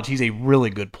acknowledge he's a really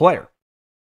good player.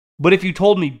 But if you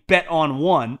told me bet on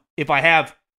one, if I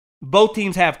have, both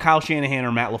teams have Kyle Shanahan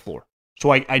or Matt LaFleur,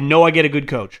 so I know I get a good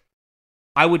coach,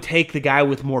 I would take the guy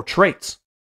with more traits.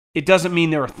 It doesn't mean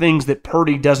there are things that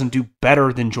Purdy doesn't do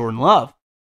better than Jordan Love.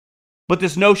 But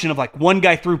this notion of one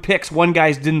guy threw picks, one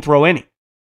guy didn't throw any.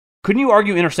 Couldn't you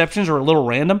argue interceptions are a little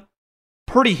random?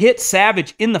 Purdy hit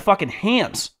Savage in the fucking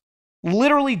hands.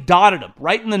 Literally dotted him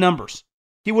right in the numbers.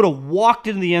 He would have walked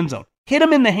into the end zone. Hit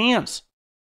him in the hands.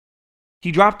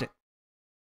 He dropped it.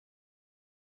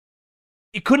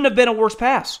 It couldn't have been a worse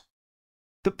pass.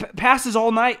 The passes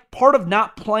all night, part of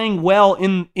not playing well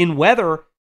in weather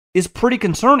is pretty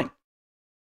concerning.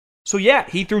 So yeah,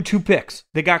 he threw 2 picks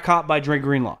that got caught by Dre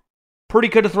Greenlaw. Purdy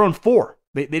could have thrown 4.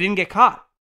 They didn't get caught.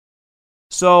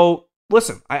 So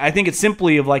listen, I think it's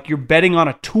simply of you're betting on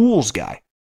a tools guy.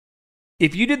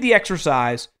 If you did the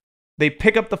exercise, they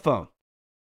pick up the phone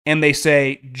and they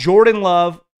say, Jordan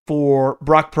Love for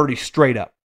Brock Purdy straight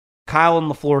up. Kyle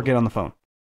and LaFleur get on the phone.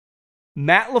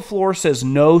 Matt LaFleur says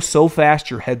no so fast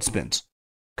your head spins.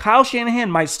 Kyle Shanahan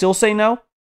might still say no.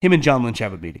 Him and John Lynch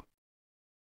have a meeting.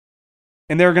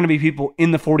 And there are going to be people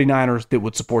in the 49ers that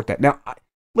would support that. Now,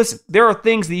 listen, there are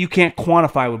things that you can't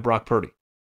quantify with Brock Purdy.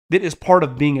 That is part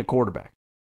of being a quarterback.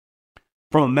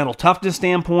 From a mental toughness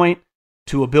standpoint,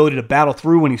 to ability to battle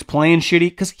through when he's playing shitty,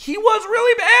 because he was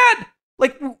really bad.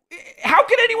 How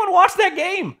can anyone watch that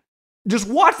game? Just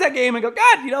watch that game and go,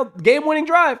 God, game-winning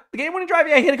drive. The game-winning drive,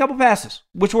 yeah, he hit a couple passes,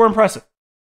 which were impressive.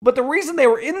 But the reason they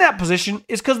were in that position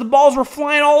is because the balls were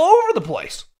flying all over the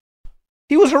place.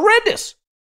 He was horrendous.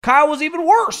 Kyle was even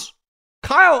worse.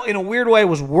 Kyle, in a weird way,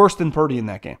 was worse than Purdy in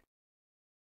that game.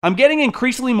 I'm getting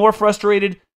increasingly more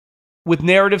frustrated with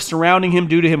narratives surrounding him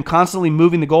due to him constantly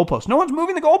moving the goalposts. No one's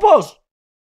moving the goalposts.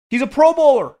 He's a Pro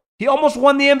Bowler. He almost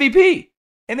won the MVP.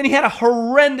 And then he had a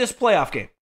horrendous playoff game.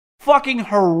 Fucking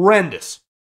horrendous.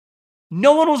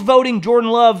 No one was voting Jordan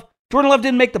Love. Jordan Love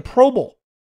didn't make the Pro Bowl.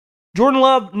 Jordan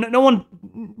Love, no one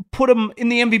put him in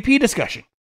the MVP discussion.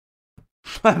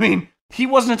 I mean, he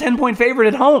wasn't a 10-point favorite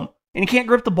at home, and he can't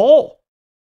grip the ball.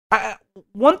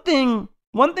 One thing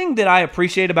that I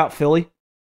appreciate about Philly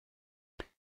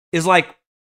is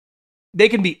they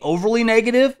can be overly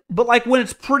negative, but when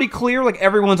it's pretty clear,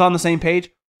 everyone's on the same page.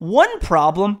 One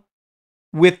problem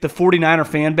with the 49er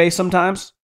fan base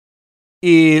sometimes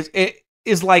is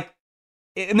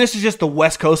and this is just the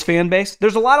West Coast fan base.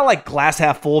 There's a lot of glass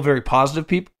half full, very positive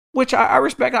people, which I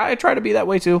respect. I try to be that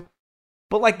way too.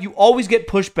 But you always get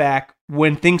pushback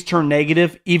when things turn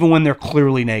negative, even when they're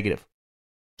clearly negative.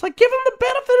 It's give them the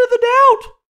benefit of the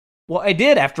doubt. Well, I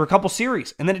did after a couple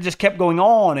series, and then it just kept going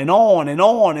on and on and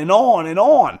on and on and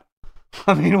on.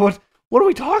 I mean, what are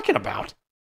we talking about?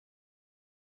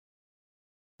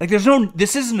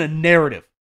 This isn't a narrative.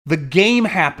 The game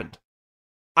happened.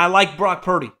 I like Brock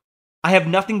Purdy. I have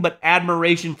nothing but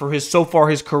admiration for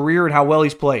his career and how well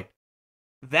he's played.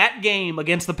 That game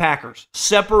against the Packers,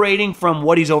 separating from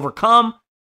what he's overcome,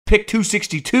 pick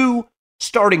 262,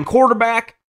 starting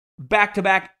quarterback,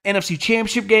 back-to-back NFC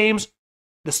Championship games,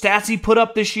 the stats he put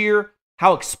up this year,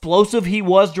 how explosive he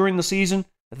was during the season,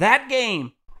 that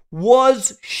game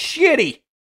was shitty.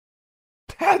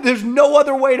 There's no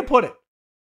other way to put it.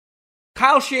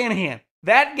 Kyle Shanahan,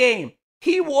 that game,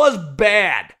 he was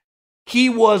bad. He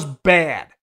was bad.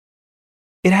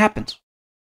 It happens.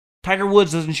 Tiger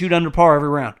Woods doesn't shoot under par every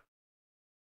round.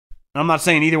 I'm not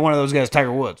saying either one of those guys is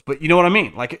Tiger Woods, but you know what I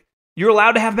mean. Like, you're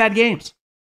allowed to have bad games.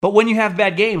 But when you have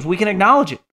bad games, we can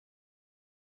acknowledge it.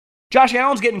 Josh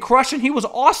Allen's getting crushed, and he was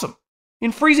awesome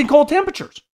in freezing cold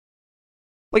temperatures.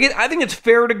 Like, I think it's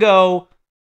fair to go,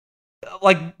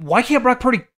 like, why can't Brock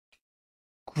Purdy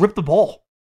grip the ball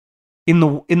in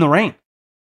the rain?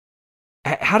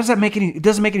 How does that make any? It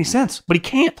doesn't make any sense, but he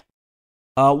can't.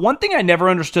 One thing I never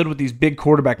understood with these big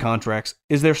quarterback contracts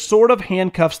is they're sort of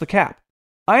handcuffs the cap.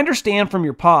 I understand from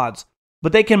your pods,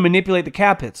 but they can manipulate the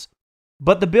cap hits.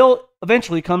 But the bill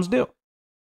eventually comes due.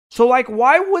 So, like,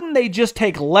 why wouldn't they just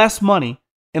take less money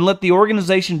and let the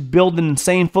organization build an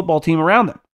insane football team around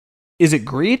them? Is it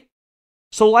greed?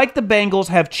 So, like the Bengals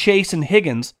have Chase and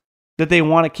Higgins that they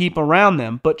want to keep around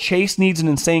them, but Chase needs an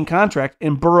insane contract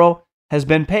and Burrow has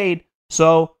been paid.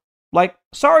 So, like,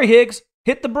 sorry, Higgs,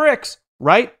 hit the bricks,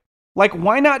 right? Like,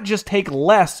 why not just take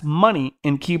less money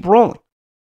and keep rolling?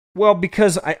 Well,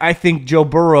 because I think Joe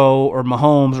Burrow or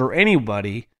Mahomes or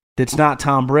anybody that's not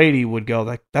Tom Brady would go,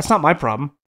 like, that's not my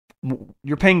problem.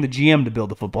 You're paying the GM to build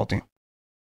the football team,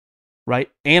 right?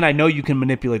 And I know you can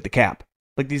manipulate the cap.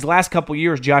 Like, these last couple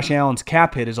years, Josh Allen's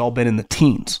cap hit has all been in the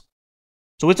teens.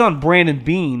 So it's on Brandon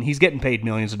Beane. He's getting paid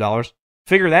millions of dollars.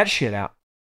 Figure that shit out.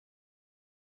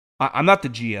 I'm not the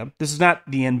GM. This is not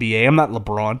the NBA. I'm not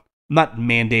LeBron. I'm not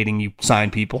mandating you sign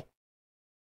people.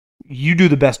 You do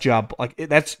the best job. Like,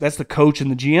 that's the coach and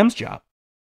the GM's job,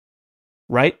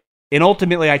 right? And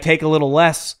ultimately, I take a little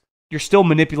less. You're still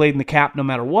manipulating the cap no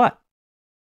matter what.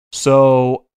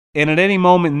 So, and at any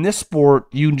moment in this sport,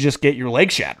 you can just get your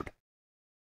leg shattered,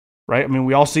 right? I mean,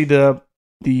 we all see the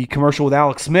commercial with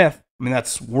Alex Smith. I mean,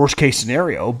 that's worst case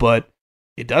scenario, but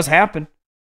it does happen.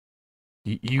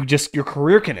 Your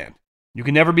career can end. You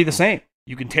can never be the same.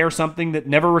 You can tear something that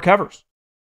never recovers.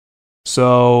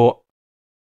 So,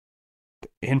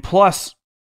 and plus,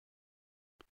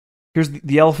 here's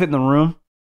the elephant in the room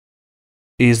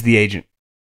is the agent.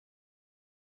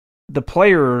 The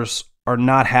players are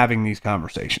not having these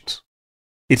conversations.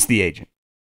 It's the agent.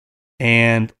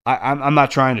 And I'm not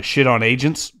trying to shit on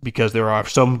agents because there are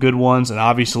some good ones, and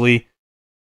obviously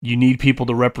you need people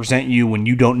to represent you when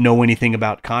you don't know anything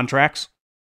about contracts.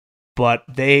 But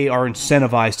they are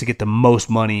incentivized to get the most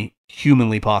money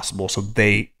humanly possible, so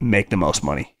they make the most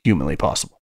money humanly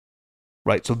possible.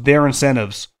 Right? So their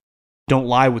incentives don't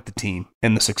lie with the team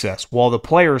and the success, while the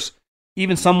players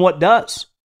even somewhat does,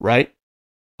 right?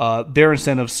 Their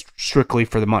incentives strictly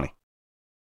for the money.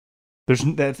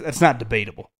 That's not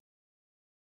debatable.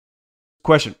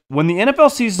 Question. When the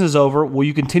NFL season is over, will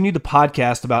you continue the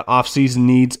podcast about off-season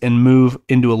needs and move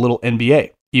into a little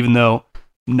NBA? Even though,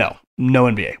 no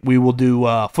NBA. We will do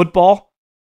football,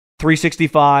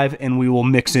 365, and we will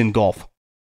mix in golf.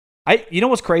 You know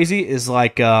what's crazy is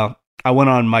like I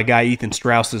went on my guy Ethan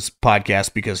Strauss's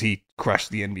podcast because he crushed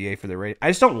the NBA for the rating. I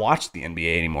just don't watch the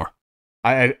NBA anymore.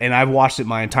 I've watched it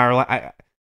my entire life.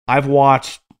 I've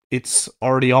watched. It's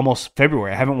already almost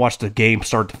February. I haven't watched a game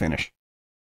start to finish.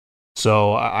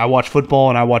 So I watch football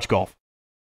and I watch golf.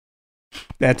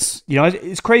 That's,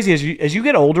 it's crazy as you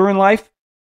get older in life.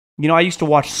 I used to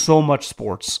watch so much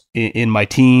sports in my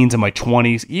teens and my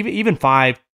 20s, even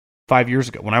five years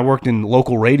ago when I worked in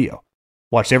local radio.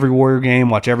 Watched every Warrior game,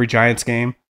 watched every Giants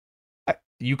game.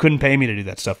 You couldn't pay me to do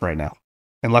that stuff right now.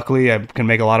 And luckily, I can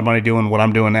make a lot of money doing what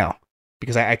I'm doing now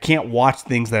because I can't watch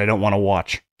things that I don't want to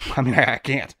watch. I mean, I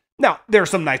can't. Now, there are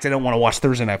some nights I don't want to watch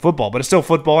Thursday Night Football, but it's still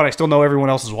football, and I still know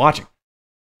everyone else is watching.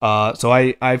 So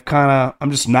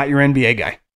I'm just not your NBA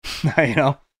guy,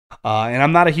 and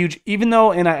I'm not a huge, even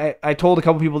though, and I told a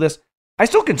couple people this, I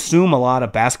still consume a lot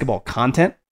of basketball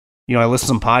content. I listen to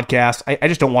some podcasts. I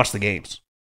just don't watch the games.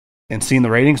 And seeing the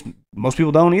ratings, most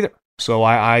people don't either. So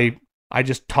I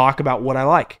just talk about what I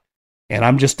like. And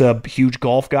I'm just a huge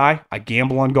golf guy. I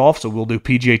gamble on golf, so we'll do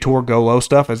PGA Tour Go Low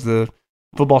stuff as the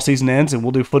football season ends, and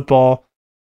we'll do football,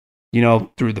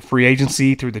 through the free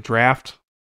agency, through the draft,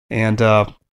 and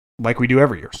like we do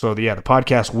every year. So the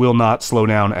podcast will not slow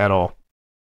down at all.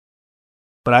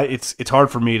 But it's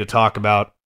hard for me to talk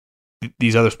about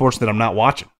these other sports that I'm not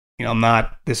watching.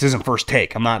 This isn't First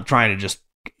Take. I'm not trying to just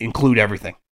include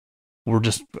everything.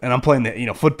 And I'm playing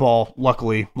the, football.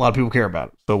 Luckily, a lot of people care about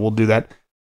it. So we'll do that.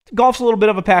 Golf's a little bit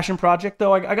of a passion project,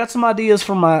 though. I got some ideas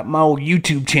for my old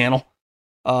YouTube channel.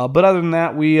 But other than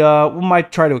that, we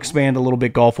might try to expand a little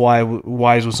bit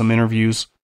golf-wise with some interviews.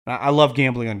 I love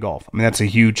gambling on golf. I mean, that's a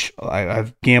huge...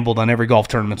 I've gambled on every golf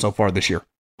tournament so far this year.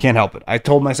 Can't help it. I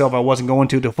told myself I wasn't going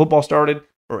to until football started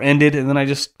or ended, and then I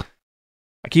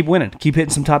keep winning, keep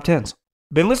hitting some top 10s.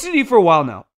 Been listening to you for a while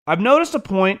now. I've noticed a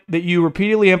point that you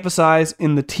repeatedly emphasize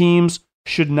in the teams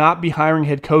should not be hiring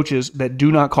head coaches that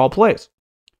do not call plays.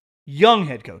 Young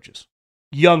head coaches.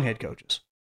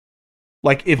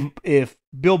 Like if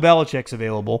Bill Belichick's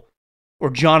available, or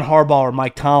John Harbaugh or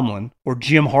Mike Tomlin or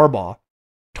Jim Harbaugh,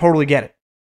 totally get it.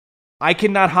 I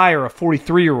cannot hire a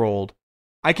 43-year-old.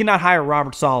 I cannot hire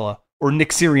Robert Saleh or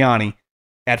Nick Sirianni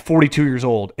at 42 years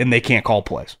old and they can't call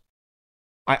plays.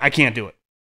 I can't do it.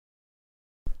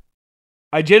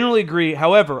 I generally agree.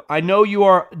 However, I know you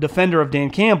are a defender of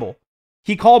Dan Campbell.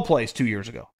 He called plays 2 years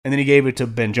ago, and then he gave it to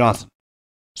Ben Johnson.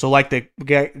 So like the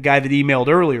guy that emailed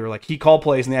earlier, like he called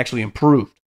plays and they actually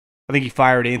improved. I think he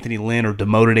fired Anthony Lynn or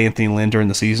demoted Anthony Lynn during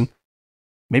the season.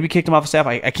 Maybe kicked him off the staff.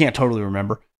 I can't totally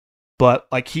remember. But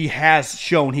like he has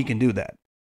shown he can do that.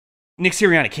 Nick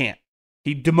Sirianni can't.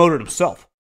 He demoted himself.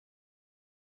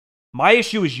 My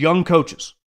issue is young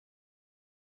coaches.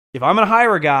 If I'm going to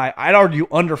hire a guy, I'd argue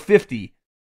under 50,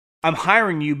 I'm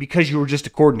hiring you because you were just a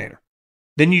coordinator.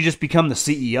 Then you just become the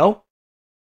CEO.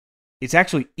 It's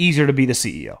actually easier to be the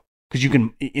CEO because you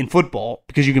can, in football,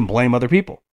 because you can blame other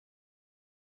people.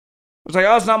 It's like,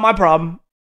 oh, it's not my problem.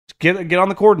 Just get on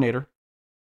the coordinator.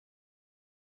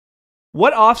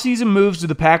 What offseason moves do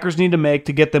the Packers need to make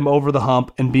to get them over the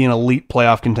hump and be an elite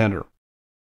playoff contender?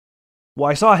 Well,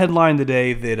 I saw a headline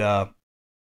today that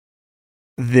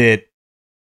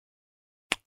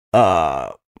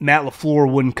Matt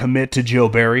LaFleur wouldn't commit to Joe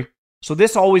Barry. So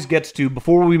this always gets to,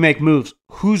 before we make moves,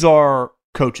 who's our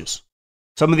coaches?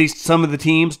 Some of the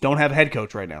teams don't have a head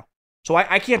coach right now. So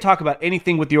I can't talk about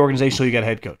anything with the organization until you got a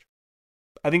head coach.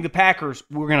 I think the Packers,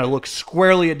 we're going to look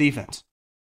squarely at defense.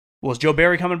 Well, is Joe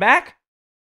Barry coming back?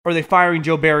 Or are they firing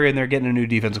Joe Barry and they're getting a new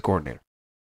defensive coordinator?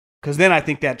 Because then I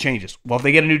think that changes. Well, if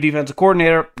they get a new defensive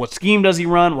coordinator, what scheme does he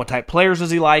run? What type of players does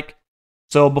he like?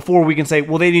 So before we can say,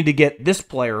 well, they need to get this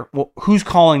player, well, who's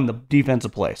calling the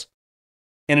defensive plays?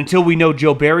 And until we know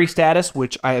Joe Barry's status,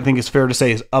 which I think is fair to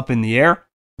say is up in the air,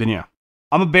 then yeah.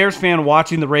 I'm a Bears fan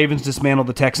watching the Ravens dismantle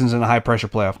the Texans in a high-pressure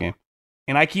playoff game.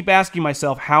 And I keep asking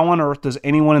myself, how on earth does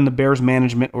anyone in the Bears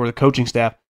management or the coaching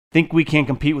staff think we can't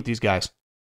compete with these guys?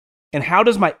 And how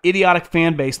does my idiotic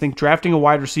fan base think drafting a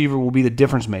wide receiver will be the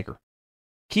difference maker?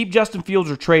 Keep Justin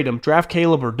Fields or trade him, draft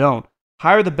Caleb or don't,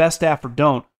 hire the best staff or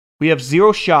don't. We have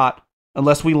zero shot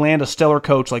unless we land a stellar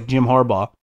coach like Jim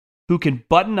Harbaugh, who can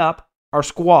button up our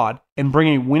squad and bring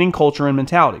a winning culture and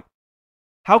mentality.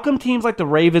 How come teams like the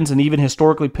Ravens and even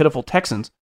historically pitiful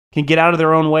Texans can get out of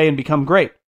their own way and become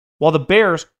great, while the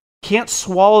Bears can't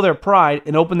swallow their pride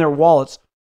and open their wallets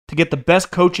to get the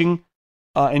best coaching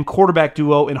and quarterback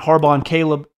duo in Harbaugh and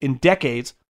Caleb in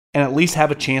decades and at least have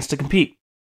a chance to compete?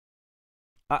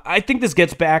 I think this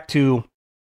gets back to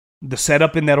the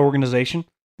setup in that organization.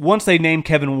 Once they name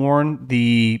Kevin Warren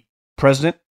the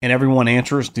president and everyone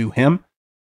answers to him,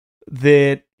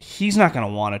 that he's not going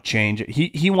to want to change it.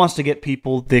 He wants to get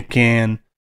people that can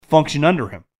function under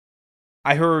him.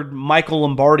 I heard Michael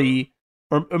Lombardi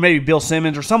or maybe Bill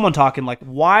Simmons or someone talking like,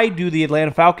 why do the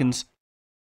Atlanta Falcons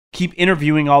keep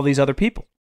interviewing all these other people?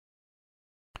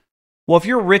 Well, if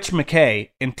you're Rich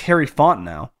McKay and Terry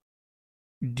Fontenot,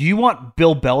 do you want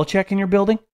Bill Belichick in your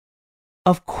building?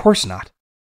 Of course not.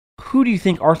 Who do you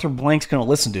think Arthur Blank's going to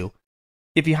listen to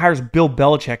if he hires Bill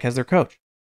Belichick as their coach?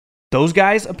 Those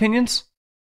guys' opinions?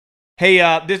 Hey,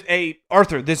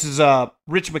 Arthur, this is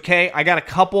Rich McKay. I got a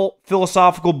couple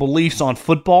philosophical beliefs on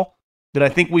football that I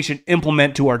think we should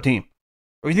implement to our team.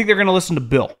 Or you think they're going to listen to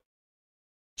Bill?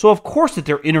 So of course that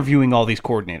they're interviewing all these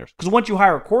coordinators. Because once you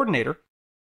hire a coordinator,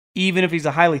 even if he's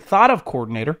a highly thought of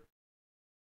coordinator,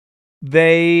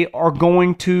 they are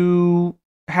going to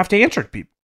have to answer to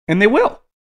people. And they will.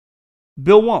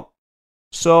 Bill won't.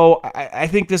 So I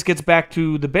think this gets back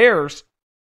to the Bears.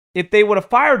 If they would have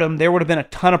fired him, there would have been a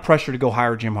ton of pressure to go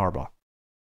hire Jim Harbaugh.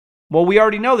 Well, we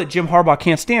already know that Jim Harbaugh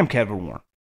can't stand Kevin Warren.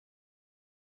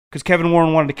 Because Kevin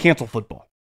Warren wanted to cancel football.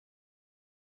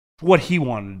 What he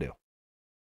wanted to do.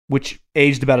 Which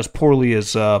aged about as poorly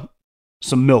as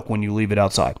some milk when you leave it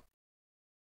outside.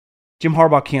 Jim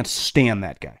Harbaugh can't stand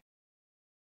that guy.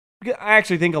 I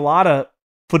actually think a lot of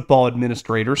football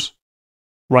administrators,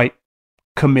 right,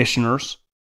 commissioners,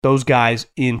 those guys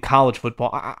in college football,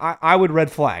 I would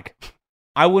red flag.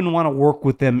 I wouldn't want to work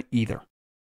with them either.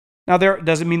 Now, there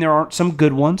doesn't mean there aren't some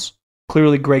good ones.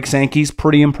 Clearly, Greg Sankey's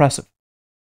pretty impressive,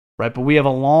 right? But we have a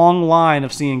long line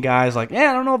of seeing guys like,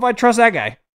 I don't know if I trust that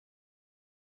guy.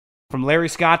 From Larry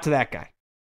Scott to that guy.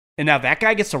 And now that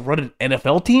guy gets to run an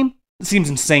NFL team? It seems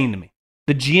insane to me.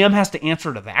 The GM has to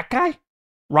answer to that guy?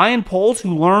 Ryan Poles,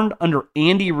 who learned under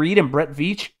Andy Reid and Brett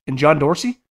Veach and John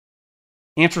Dorsey,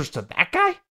 answers to that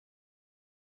guy?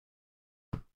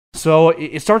 So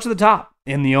it starts at the top,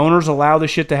 and the owners allow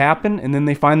this shit to happen, and then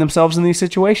they find themselves in these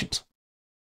situations.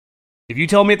 If you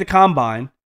tell me at the Combine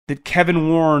that Kevin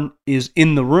Warren is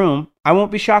in the room, I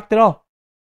won't be shocked at all.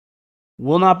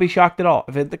 Will not be shocked at all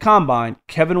if at the Combine,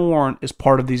 Kevin Warren is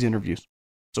part of these interviews.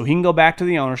 So he can go back to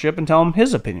the ownership and tell them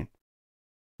his opinion.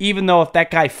 Even though if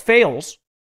that guy fails,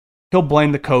 he'll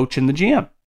blame the coach and the GM.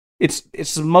 It's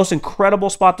the most incredible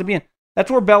spot to be in. That's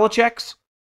where Belichick's,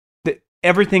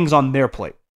 everything's on their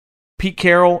plate. Pete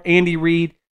Carroll, Andy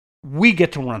Reid, we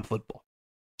get to run football.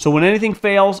 So when anything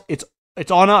fails, it's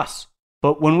on us.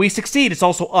 But when we succeed, it's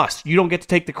also us. You don't get to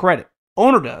take the credit.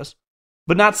 Owner does,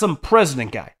 but not some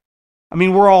president guy. I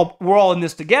mean, we're all in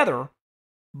this together,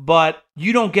 but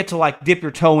you don't get to like dip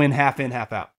your toe in, half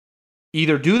out.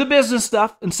 Either do the business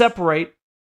stuff and separate,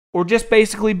 or just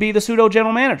basically be the pseudo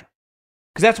general manager.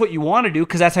 Because that's what you want to do,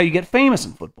 because that's how you get famous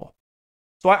in football.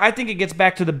 So I think it gets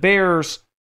back to the Bears,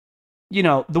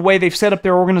 the way they've set up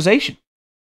their organization.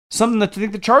 Something that I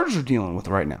think the Chargers are dealing with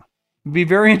right now. It'd be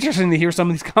very interesting to hear some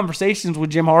of these conversations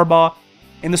with Jim Harbaugh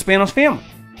and the Spanos family.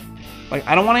 Like,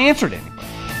 I don't want to answer to anybody.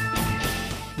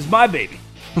 This is my baby.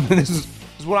 This is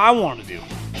what I want to do.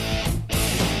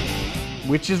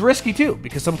 Which is risky too,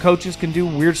 because some coaches can do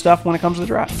weird stuff when it comes to the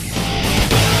draft.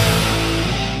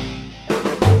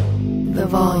 The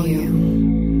volume.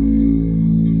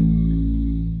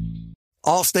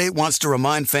 Allstate wants to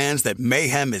remind fans that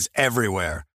mayhem is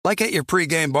everywhere, like at your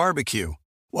pregame barbecue.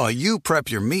 While you prep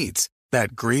your meats,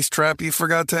 that grease trap you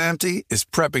forgot to empty is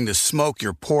prepping to smoke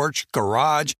your porch,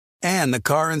 garage, and the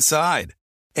car inside.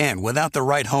 And without the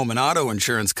right home and auto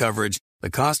insurance coverage, the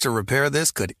cost to repair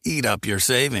this could eat up your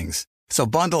savings. So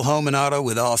bundle home and auto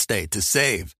with Allstate to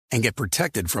save and get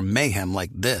protected from mayhem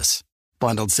like this.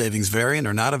 Bundled savings vary and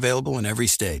are not available in every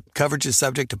state. Coverage is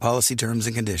subject to policy terms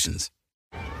and conditions.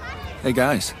 Hey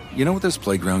guys, you know what this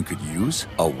playground could use?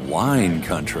 A wine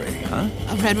country, huh?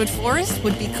 A redwood forest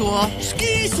would be cool.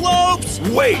 Ski slopes!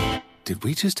 Wait! Did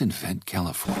we just invent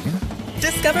California?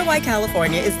 Discover why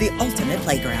California is the ultimate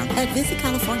playground at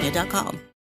visitcalifornia.com.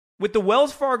 With the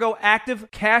Wells Fargo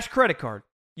Active Cash Credit Card,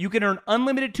 you can earn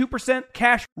unlimited 2%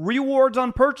 cash rewards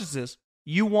on purchases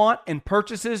you want and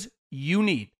purchases you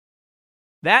need.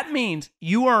 That means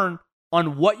you earn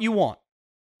on what you want,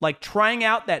 like trying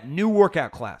out that new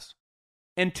workout class,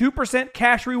 and 2%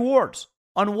 cash rewards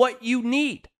on what you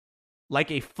need,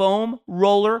 like a foam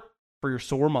roller for your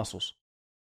sore muscles.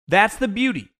 That's the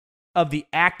beauty of the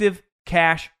Active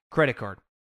Cash Credit Card.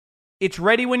 It's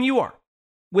ready when you are,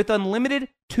 with unlimited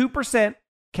 2%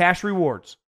 cash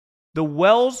rewards. The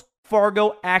Wells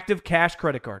Fargo Active Cash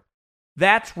Credit Card.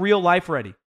 That's real life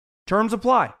ready. Terms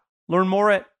apply. Learn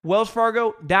more at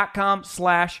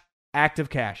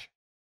wellsfargo.com/activecash.